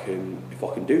know if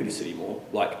I can do this anymore.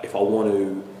 Like, if I want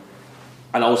to,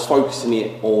 and I was focusing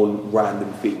it on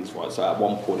random things, right? So at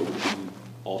one point it would be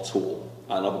our tour.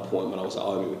 At another point when I was at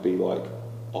home it would be like,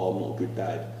 oh, I'm not a good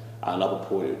dad. At another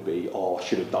point it would be, oh, I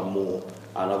should have done more.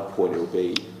 At another point it would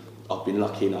be, I've been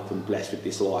lucky enough and blessed with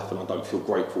this life and I don't feel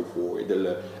grateful for it.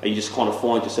 And you just kind of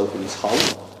find yourself in this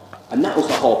hole. And that was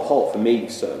the hard part for me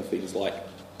with certain things. Like,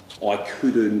 I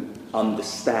couldn't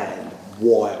understand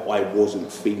why I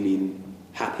wasn't feeling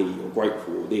happy or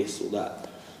grateful or this or that.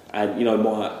 And, you know,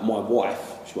 my wife,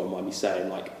 she won't mind me saying,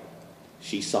 like,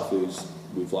 she suffers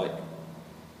with, like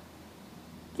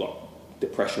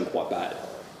depression quite bad.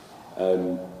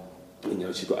 You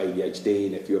know, she's got ADHD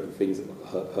and a few other things, like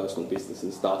her personal business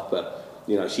and stuff, but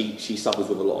you know, she suffers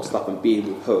with a lot of stuff, and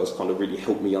being with her has kind of really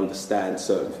helped me understand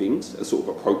certain things and sort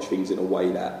of approach things in a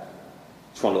way that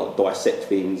trying to like dissect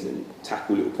things and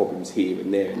tackle little problems here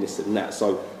and there and this and that.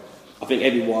 So I think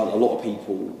a lot of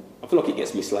people, I feel like it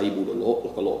gets mislabeled a lot.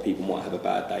 Like, a lot of people might have a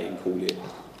bad day and call it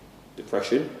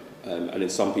depression, and then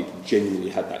some people genuinely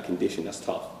had that condition. That's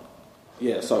tough.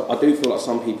 Yeah, so I do feel like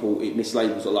some people, it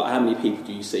mislabels a lot. How many people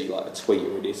do you see, like, a tweet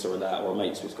or a this or a that, or a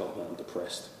mate's just go, man, I'm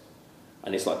depressed.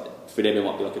 And it's like, for them it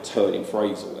might be like a turning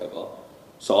phrase or whatever.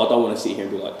 So I don't want to sit here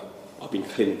and be like, I've been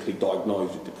clinically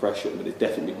diagnosed with depression, but there's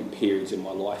definitely been periods in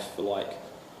my life for, like,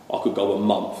 I could go a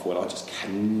month when I just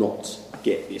cannot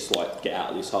get out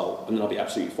of this hole, and then I'll be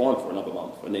absolutely fine for another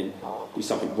month, and then there's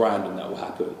something random that will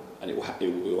happen, and it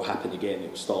will happen again, it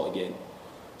will start again.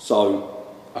 So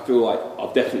I feel like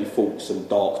I've definitely fought some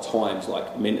dark times,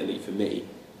 like, mentally for me,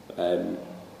 and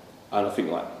I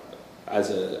think, like, as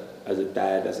a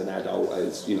dad, as an adult,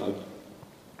 as, you know,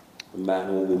 a man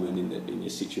or woman in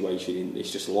this situation,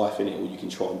 it's just life, innit? All you can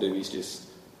try and do is just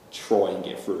try and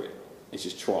get through it. It's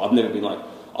just try. I've never been like,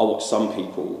 I watch some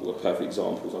people, like, perfect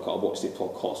examples, like I watched this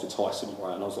podcast with Tyson,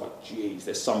 right, and I was like, geez,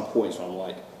 there's some points where I'm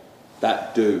like,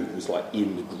 that dude was like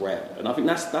in the ground. And I think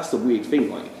that's the weird thing,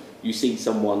 like, you see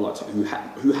someone like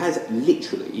who has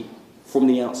literally, from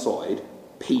the outside,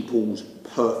 people's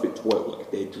perfect world,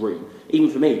 like their dream. Even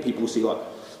for me, people see, like,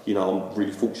 you know, I'm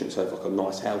really fortunate to have like a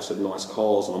nice house and nice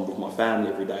cars, and I'm with my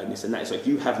family every day and this and that. So if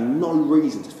you have no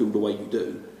reason to feel the way you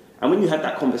do, and when you have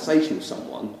that conversation with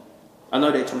someone, I know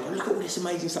they're trying to go, look at all this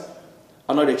amazing stuff.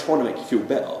 I know they're trying to make you feel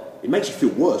better. It makes you feel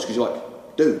worse because you're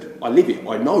like, dude, I live it.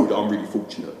 I know that I'm really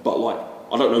fortunate, but, like,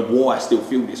 I don't know why I still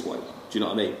feel this way. Do you know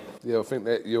what I mean? Yeah, I think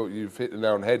that you've hit the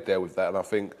nail on the head there with that, and I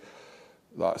think,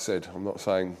 like I said, I'm not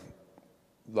saying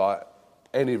like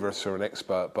any of us are an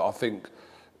expert, but I think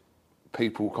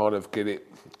people kind of get it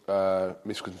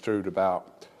misconstrued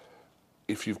about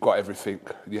if you've got everything,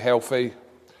 you're healthy,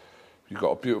 you've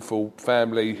got a beautiful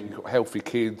family, you've got healthy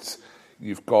kids,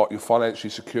 you're financially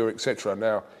secure, etc.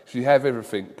 Now, if you have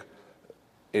everything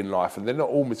in life, and they're not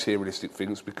all materialistic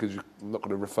things, because you're not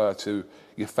going to refer to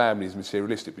your family as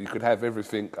materialistic, but you could have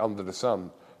everything under the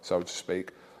sun, so to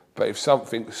speak. But if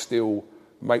something still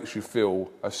makes you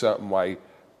feel a certain way,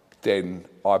 then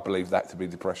I believe that to be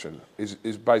depression. Is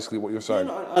basically what you're saying.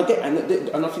 Yeah, no, I get,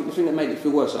 and I think the thing that made it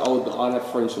feel worse, I'd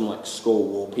have friends from like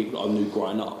school or people that I knew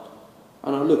growing up,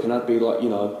 and I'd look and I'd be like, you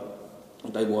know,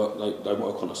 they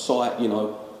work on a site, you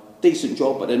know, decent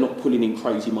job, but they're not pulling in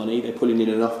crazy money. They're pulling in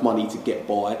enough money to get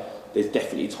by. There's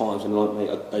definitely times when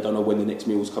they don't know when the next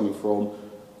meal's coming from.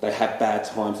 They have bad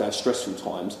times, they have stressful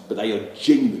times, but they are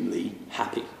genuinely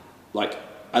happy. Like,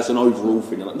 as an overall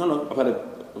thing, they're like, no, I've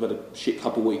had a shit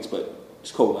couple of weeks, but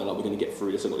it's cool, man. Like, we're going to get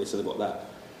through this. I've got this, I've got that.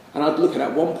 And I'd look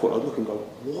at one point, I'd look and go,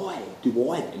 why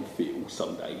do I then feel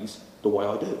some days the way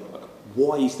I do? Like,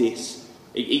 why is this?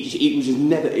 It was just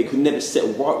never. It could never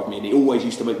settle right with me, and it always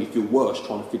used to make me feel worse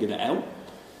trying to figure that out.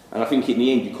 And I think in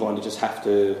the end, you kind of just have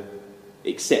to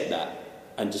accept that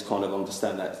and just kind of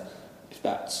understand that if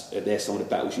there's some of the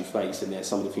battles you face and there's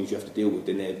some of the things you have to deal with,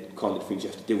 then they're kind of the things you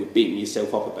have to deal with. Beating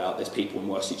yourself up about there's people in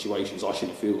worse situations. I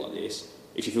shouldn't feel like this.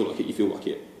 If you feel like it, you feel like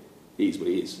it. It is what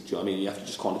it is. Do you know what I mean? You have to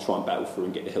just kind of try and battle through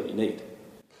and get the help you need.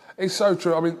 It's so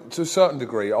true. I mean, to a certain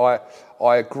degree, I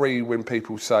agree when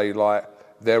people say, like,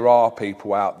 there are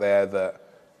people out there that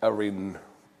are in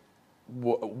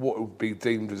what would be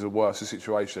deemed as a worse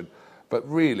situation. But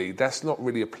really, that's not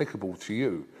really applicable to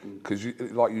you. Because,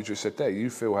 like you just said there, you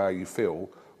feel how you feel,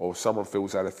 or someone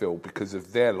feels how they feel because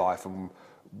of their life and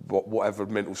whatever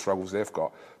mental struggles they've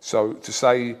got. So to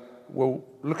say, well,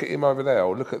 look at him over there,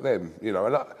 or look at them, you know.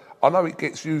 And I know it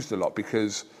gets used a lot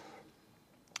because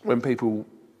when people,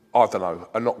 I don't know,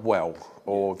 are not well,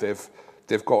 or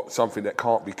they've got something that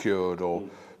can't be cured, or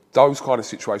those kind of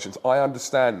situations, I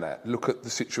understand that. Look at the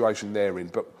situation they're in,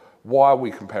 but why are we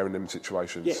comparing them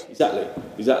situations? Yeah,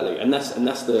 exactly, and that's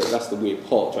the weird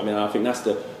part. I mean, I think that's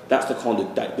the kind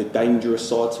of the dangerous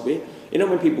side to it. You know,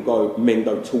 when people go, men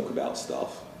don't talk about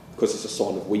stuff because it's a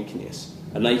sign of weakness,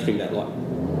 and they think that, like,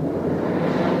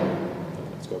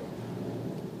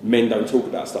 men don't talk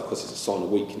about stuff because it's a sign of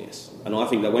weakness. And I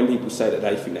think that when people say that,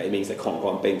 they think that it means they can't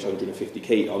go and bench 150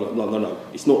 kilos. No.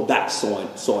 It's not that sign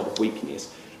of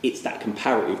weakness. It's that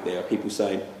comparative there. People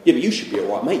saying, yeah, but you should be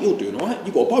all right, mate. You're doing all right.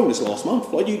 You got a bonus last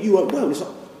month. Like, you weren't well. It's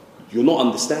like, you're not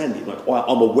understanding. Like,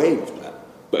 I'm aware of that.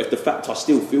 But if the fact I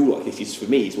still feel like this is for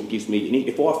me, is what gives me...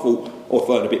 If I thought, if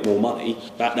I earn a bit more money,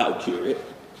 that'll cure it.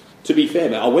 To be fair,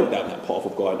 mate, I went down that path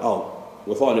of going, well,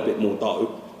 if I earn a bit more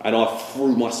dough, and I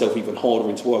threw myself even harder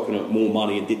into work and earned more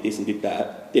money and did this and did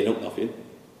that, didn't help nothing. Do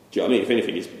you know what I mean? If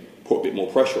anything, it's put a bit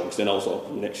more pressure on, because then I was like,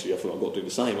 next year I think I've got to do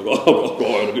the same. I've got to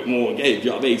earn a bit more again. Do you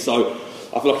know what I mean? So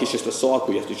I feel like it's just a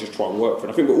cycle you have to just try and work for.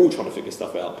 And I think we're all trying to figure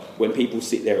stuff out. When people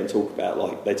sit there and talk about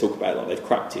like they've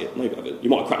cracked it. No, you haven't.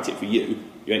 You might have cracked it for you.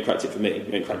 You ain't cracked it for me.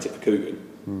 You ain't cracked it for Coogan.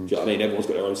 Do you know what I mean? Everyone's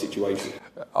got their own situation.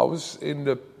 I was in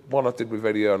the one I did with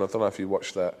Eddie, and I don't know if you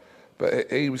watched that,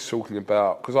 but he was talking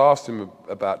about, because I asked him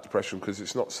about depression, because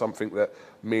it's not something that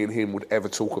me and him would ever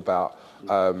talk about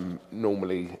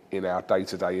normally in our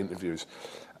day-to-day interviews.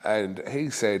 And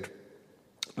he said,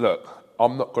 look,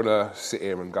 I'm not going to sit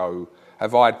here and go,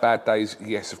 have I had bad days?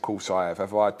 Yes, of course I have.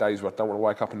 Have I had days where I don't want to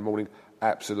wake up in the morning?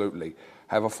 Absolutely.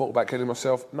 Have I thought about killing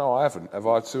myself? No, I haven't. Have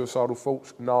I had suicidal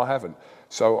thoughts? No, I haven't.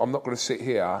 So I'm not going to sit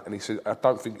here, and he said, I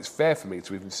don't think it's fair for me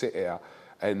to even sit here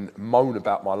and moan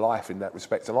about my life in that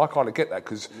respect. And I kind of get that,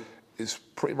 because it's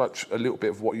pretty much a little bit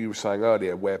of what you were saying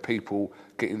earlier, where people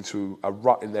get into a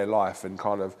rut in their life and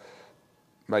kind of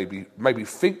maybe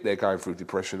think they're going through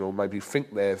depression, or maybe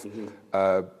think they've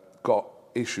got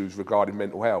issues regarding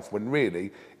mental health, when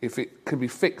really, if it can be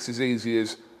fixed as easy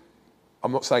as,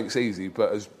 I'm not saying it's easy,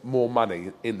 but as more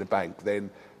money in the bank, then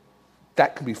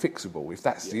that can be fixable if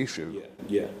that's the issue.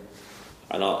 Yeah.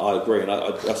 And I agree, and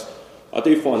I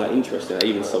do find that interesting,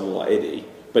 even someone like Eddie,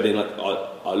 but then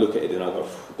I look at it and I go,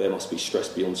 there must be stress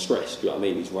beyond stress. Do you know what I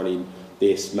mean? He's running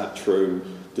this, Matchroom,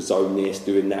 the zone this,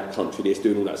 doing that, country this,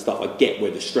 doing all that stuff. I get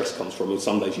where the stress comes from, and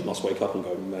some days you must wake up and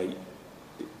go, mate,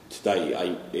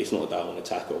 today it's not a day I want to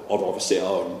tackle. I'd rather sit at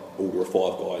home, order a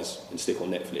Five Guys and stick on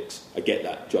Netflix. I get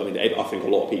that. Do you know what I mean? I think a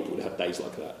lot of people would have days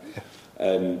like that.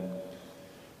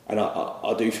 And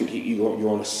I do think you're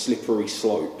on a slippery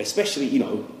slope, especially, you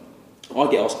know, I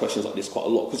get asked questions like this quite a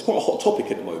lot, because it's quite a hot topic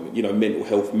at the moment, you know, mental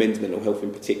health, men's mental health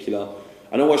in particular.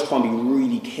 And I always try and be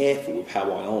really careful with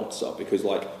how I answer, because,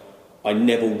 like, I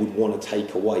never would want to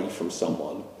take away from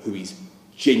someone who is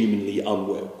genuinely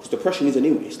unwell. Because depression is an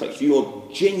illness. Like, if you're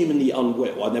genuinely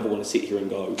unwell, I never want to sit here and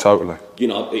go... Totally. You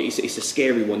know, it's a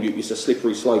scary one. It's a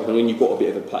slippery slope. And when you've got a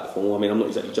bit of a platform, I mean, I'm not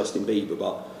exactly Justin Bieber,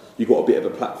 but you've got a bit of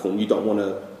a platform, you don't want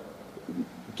to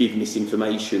give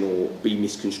misinformation or be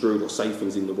misconstrued or say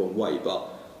things in the wrong way. But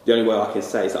the only way I can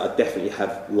say is that I definitely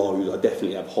have lows, I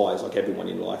definitely have highs, like everyone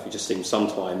in life. It just seems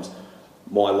sometimes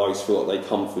my lows feel like they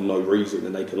come for no reason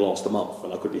and they can last a month,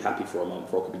 and I could be happy for a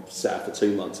month, or I could be sad for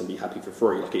 2 months and be happy for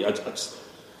 3. Like, it's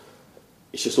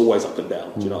just always up and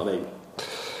down. Do you know what I mean?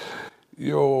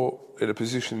 You're in a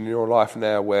position in your life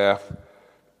now where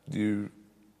you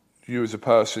as a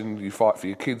person, you fight for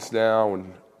your kids now,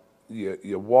 and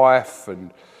your wife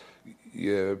and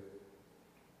your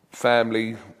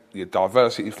family, your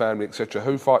diversity family, etc.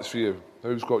 Who fights for you?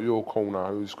 Who's got your corner?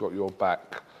 Who's got your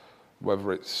back?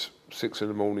 Whether it's 6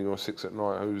 a.m. or 6 p.m,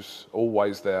 who's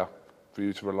always there for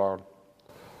you to rely on?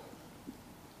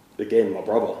 Again, my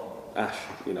brother, Ash,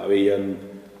 you know, he... I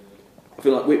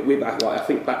feel like we're back, like, I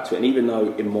think back to it, and even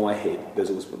though in my head there's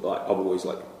always, like, I've always,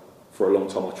 like, for a long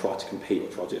time I tried to compete or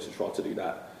tried to do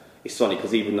that. It's funny,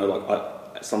 because even though,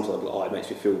 like, sometimes it makes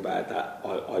me feel bad that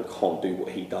I can't do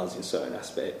what he does in certain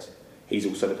aspects, he's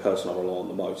also the person I rely on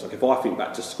the most. Like, if I think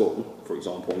back to school, for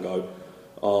example, and go,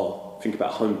 think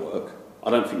about homework, I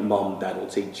don't think mum, dad or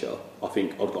teacher. I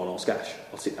think I'd go and ask Ash.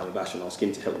 I'd sit down with Ash and ask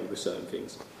him to help me with certain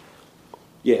things.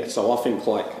 Yeah, so I think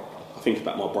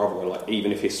about my brother, and, like,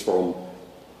 even if it's from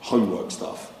homework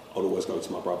stuff, I'd always go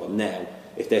to my brother. Now,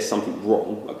 if there's something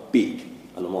wrong, like big,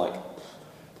 and I'm like,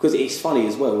 because it's funny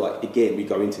as well, like, again, we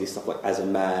go into this stuff like as a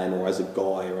man or as a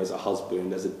guy or as a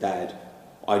husband, as a dad.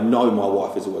 I know my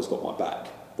wife has always got my back,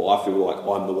 but I feel like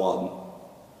I'm the one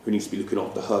who needs to be looking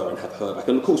after her and have her back.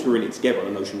 And of course we're in it together, and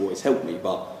I know she'll always help me,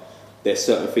 but there's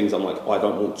certain things I'm like, I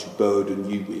don't want to burden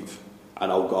you with,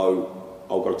 and I'll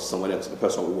go to someone else. And the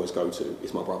person I always go to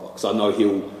is my brother, because I know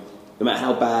he'll, no matter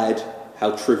how bad,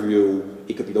 how trivial,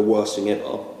 it could be the worst thing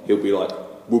ever, he'll be like,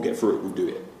 we'll get through it, we'll do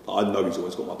it. I know he's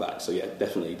always got my back, so yeah,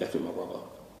 definitely my brother.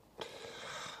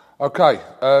 Okay,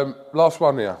 last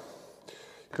one here.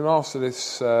 You can answer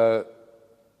this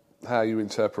how you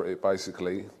interpret it,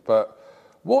 basically, but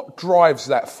what drives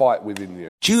that fight within you?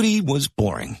 Judy was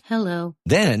boring. Hello.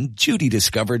 Then Judy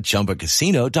discovered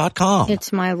ChumbaCasino.com.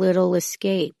 It's my little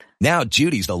escape. Now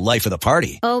Judy's the life of the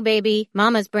party. Oh, baby,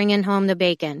 mama's bringing home the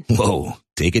bacon. Whoa,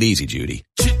 take it easy, Judy.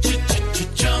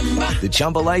 The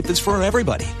Chumba life is for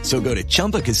everybody. So go to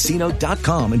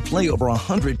ChumbaCasino.com and play over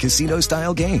 100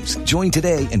 casino-style games. Join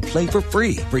today and play for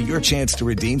free for your chance to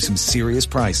redeem some serious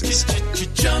prizes.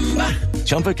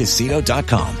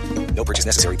 ChumbaCasino.com. No purchase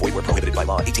necessary. Void where prohibited by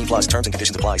law. 18 plus terms and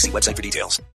conditions apply. See website for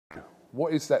details.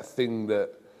 What is that thing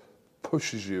that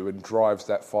pushes you and drives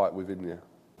that fight within you?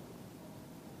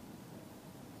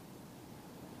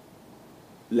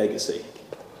 Legacy.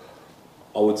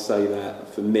 I would say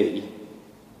that for me,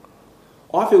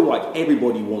 I feel like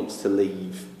everybody wants to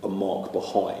leave a mark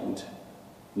behind,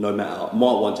 no matter,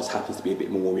 my one just happens to be a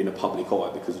bit more in a public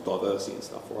eye because of diversity and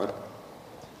stuff, right?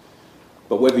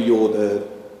 But whether you're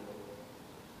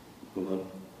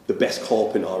the best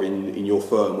carpenter in your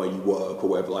firm where you work or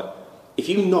whatever, like, if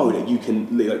you know that you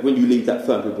can, like, when you leave that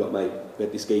firm, people are like, mate, we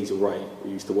had this geezer Ray who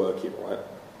used to work here, right?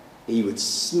 He would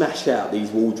smash out these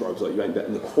wardrobes like you ain't bet,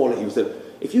 and the quality was that,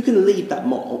 if you can leave that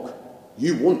mark,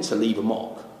 you want to leave a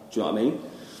mark. Do you know what I mean?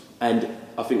 And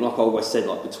I think, like I always said,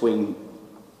 like, between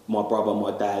my brother,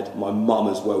 my dad, my mum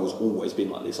as well has always been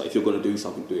like this. Like, if you're going to do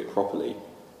something, do it properly.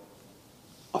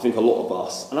 I think a lot of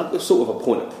us, and it's sort of a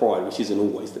point of pride, which isn't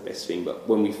always the best thing, but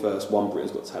when we first won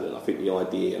Britain's Got Talent, I think the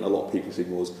idea, and a lot of people said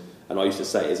was, and I used to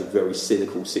say it as a very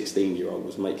cynical 16-year-old,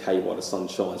 was make hay while the sun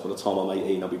shines. By the time I'm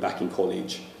 18, I'll be back in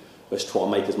college. Let's try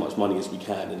and make as much money as we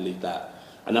can and leave that.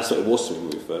 And that's what it was to me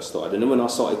when we first started. And then when I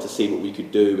started to see what we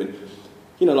could do, and,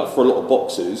 you know, like, for a lot of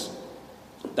boxers,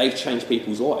 they've changed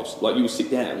people's lives. Like, you will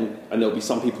sit down and there'll be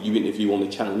some people you interview on the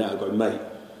channel now and go, mate,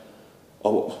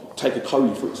 take a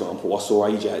Cody, for example. I saw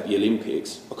AJ at the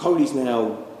Olympics. Cody's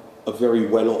now a very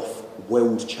well-off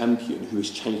world champion who has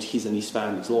changed his and his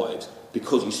family's lives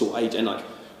because he saw AJ. And, like,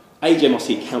 AJ must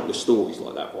hear countless stories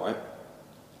like that, right?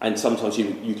 And sometimes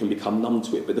you can become numb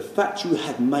to it. But the fact you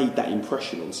had made that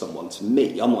impression on someone, to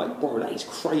me, I'm like, bro, that is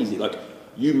crazy. Like,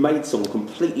 you made someone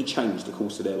completely change the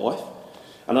course of their life.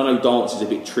 And I know dance is a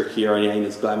bit trickier and it ain't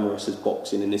as glamorous as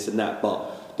boxing and this and that,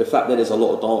 but the fact that there's a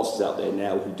lot of dancers out there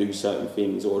now who do certain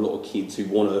things, or a lot of kids who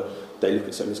they look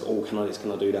at something and go, oh, can I do this,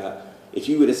 can I do that? If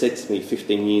you would have said to me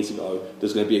 15 years ago,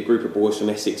 there's going to be a group of boys from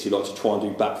Essex who like to try and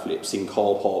do backflips in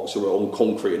car parks or on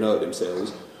concrete and hurt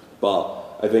themselves,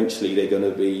 but eventually they're going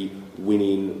to be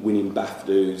winning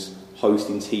BAFTAs,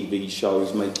 hosting TV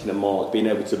shows, making a mark, being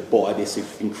able to buy this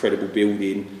incredible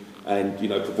building and, you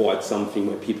know, provide something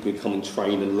where people can come and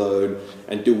train and learn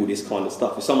and do all this kind of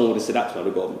stuff. If someone would have said that to me, I'd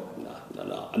have gone,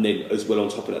 no. And then as well on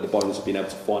top of that, the bonus of being able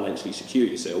to financially secure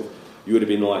yourself, you would have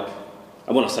been like,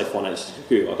 and when I say financially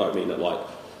secure, I don't mean that like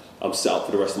I'm set up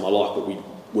for the rest of my life, but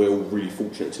we're all really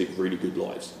fortunate to live really good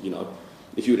lives, you know.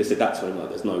 If you would have said that to me, like,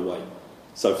 there's no way.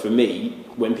 So for me,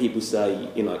 when people say,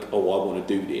 you know, like, oh, I want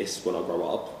to do this when I grow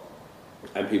up,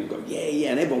 and people go, yeah,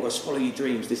 and everyone goes, follow your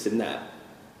dreams, this and that,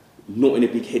 not in a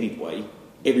big-headed way,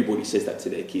 everybody says that to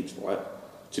their kids, right?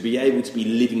 To be able to be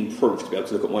living proof, to be able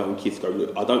to look at my own kids and go,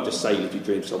 look, I don't just say live your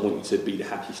dreams, so I want you to be the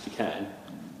happiest you can.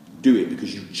 Do it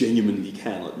because you genuinely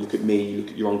can. Like, look at me, look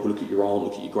at your uncle, look at your aunt,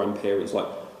 look at your grandparents. Like,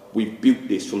 we've built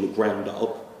this from the ground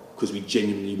up because we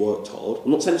genuinely worked hard.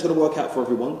 I'm not saying it's going to work out for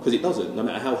everyone, because it doesn't. No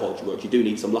matter how hard you work, you do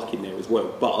need some luck in there as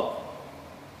well. But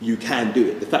you can do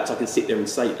it. The fact I can sit there and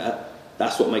say that,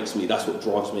 that's what makes me, that's what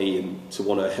drives me and to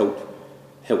want to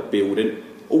help build and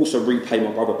also repay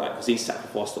my brother back, because he's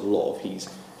sacrificed a lot of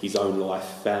his own life,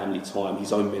 family time,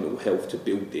 his own mental health to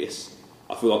build this.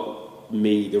 I feel like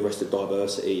me, the rest of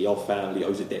Diversity, our family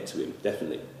owes a debt to him,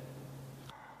 definitely.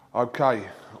 Okay,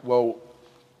 well,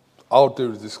 I'll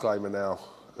do the disclaimer now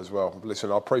as well.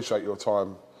 Listen, I appreciate your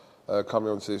time coming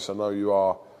on to this. I know you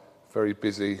are very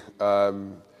busy.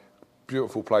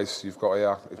 Beautiful place you've got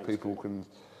here. If people can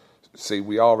see,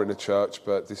 we are in a church,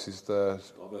 but this is the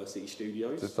Diversity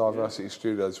Studios. The Diversity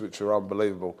Studios, which are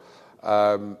unbelievable.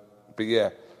 But yeah,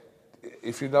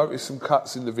 if you notice some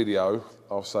cuts in the video,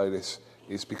 I'll say this,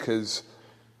 it's because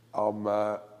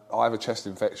I have a chest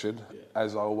infection,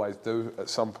 as I always do at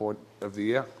some point of the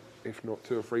year, if not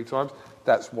 2 or 3 times.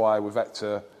 That's why we've had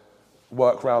to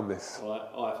work around this. Right,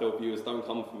 IFL viewers, don't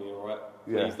come for me, all right?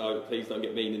 Please don't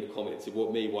get mean in the comments. It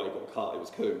wasn't me why it got cut, it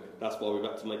was Coog. That's why we've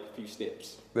had to make a few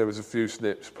snips. There was a few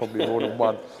snips, probably more than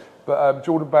one. But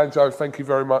Jordan Banjo, thank you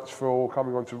very much for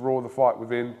coming on to Raw, The Fight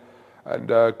Within, and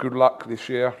good luck this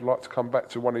year. I'd like to come back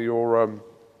to one of your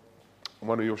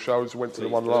shows. I went to the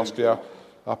one last year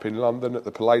up in London at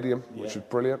the Palladium, which was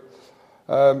brilliant.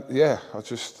 Do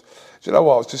you know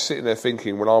what? I was just sitting there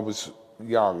thinking when I was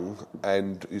young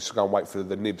and used to go and wait for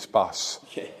the Nibs bus.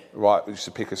 Right, it used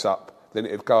to pick us up. Then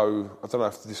it'd go, I don't know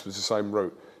if this was the same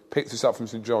route, picked us up from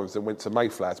St John's, then went to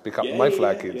Mayflower to pick up the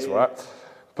Mayflower kids, right?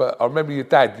 But I remember your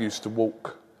dad used to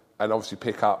walk and obviously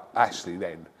pick up Ashley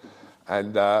then.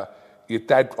 And your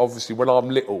dad, obviously, when I'm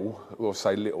little, well,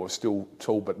 say little, still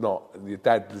tall but not, and your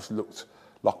dad just looked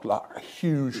like a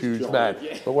huge man.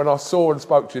 But when I saw and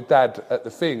spoke to your dad at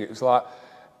the thing, it was like,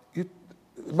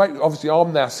 mate, obviously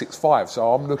I'm now 6'5",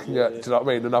 so I'm looking at, do you know what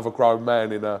I mean, another grown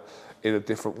man in a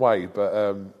different way. But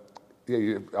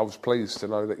I was pleased to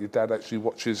know that your dad actually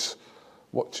watches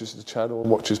the channel and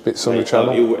watches bits on the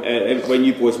channel. When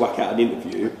you boys whack out an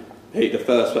interview, I'm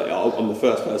the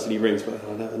first person he rings, but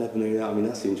I never knew that. I mean,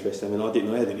 that's interesting. I mean, I didn't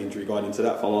know I had an injury going into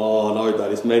that. Oh no,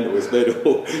 Dad, it's mental.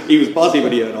 He was buzzing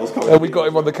when he heard I was coming. And we got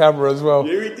him on the camera as well.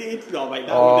 Yeah, he did. No, mate,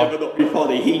 that would never not be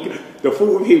funny. The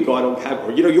thought of him going on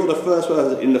camera, you know, you're the first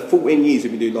person in the 14 years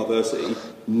we've been doing Diversity,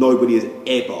 nobody has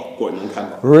ever got him on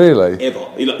camera. Really?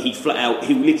 Ever. He flat out,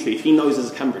 he literally, if he knows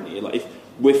there's a camera in here, like if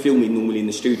we're filming normally in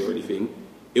the studio or anything,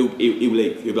 he'll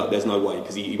leave. He'll be like, there's no way,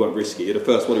 because he won't risk it. You're the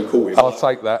first one who call him. I'll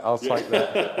take that.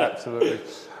 Absolutely.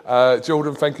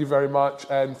 Jordan, thank you very much.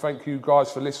 And thank you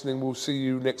guys for listening. We'll see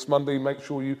you next Monday. Make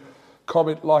sure you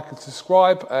comment, like and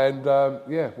subscribe. And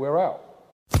we're out.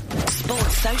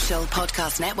 Sports Social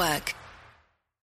Podcast Network.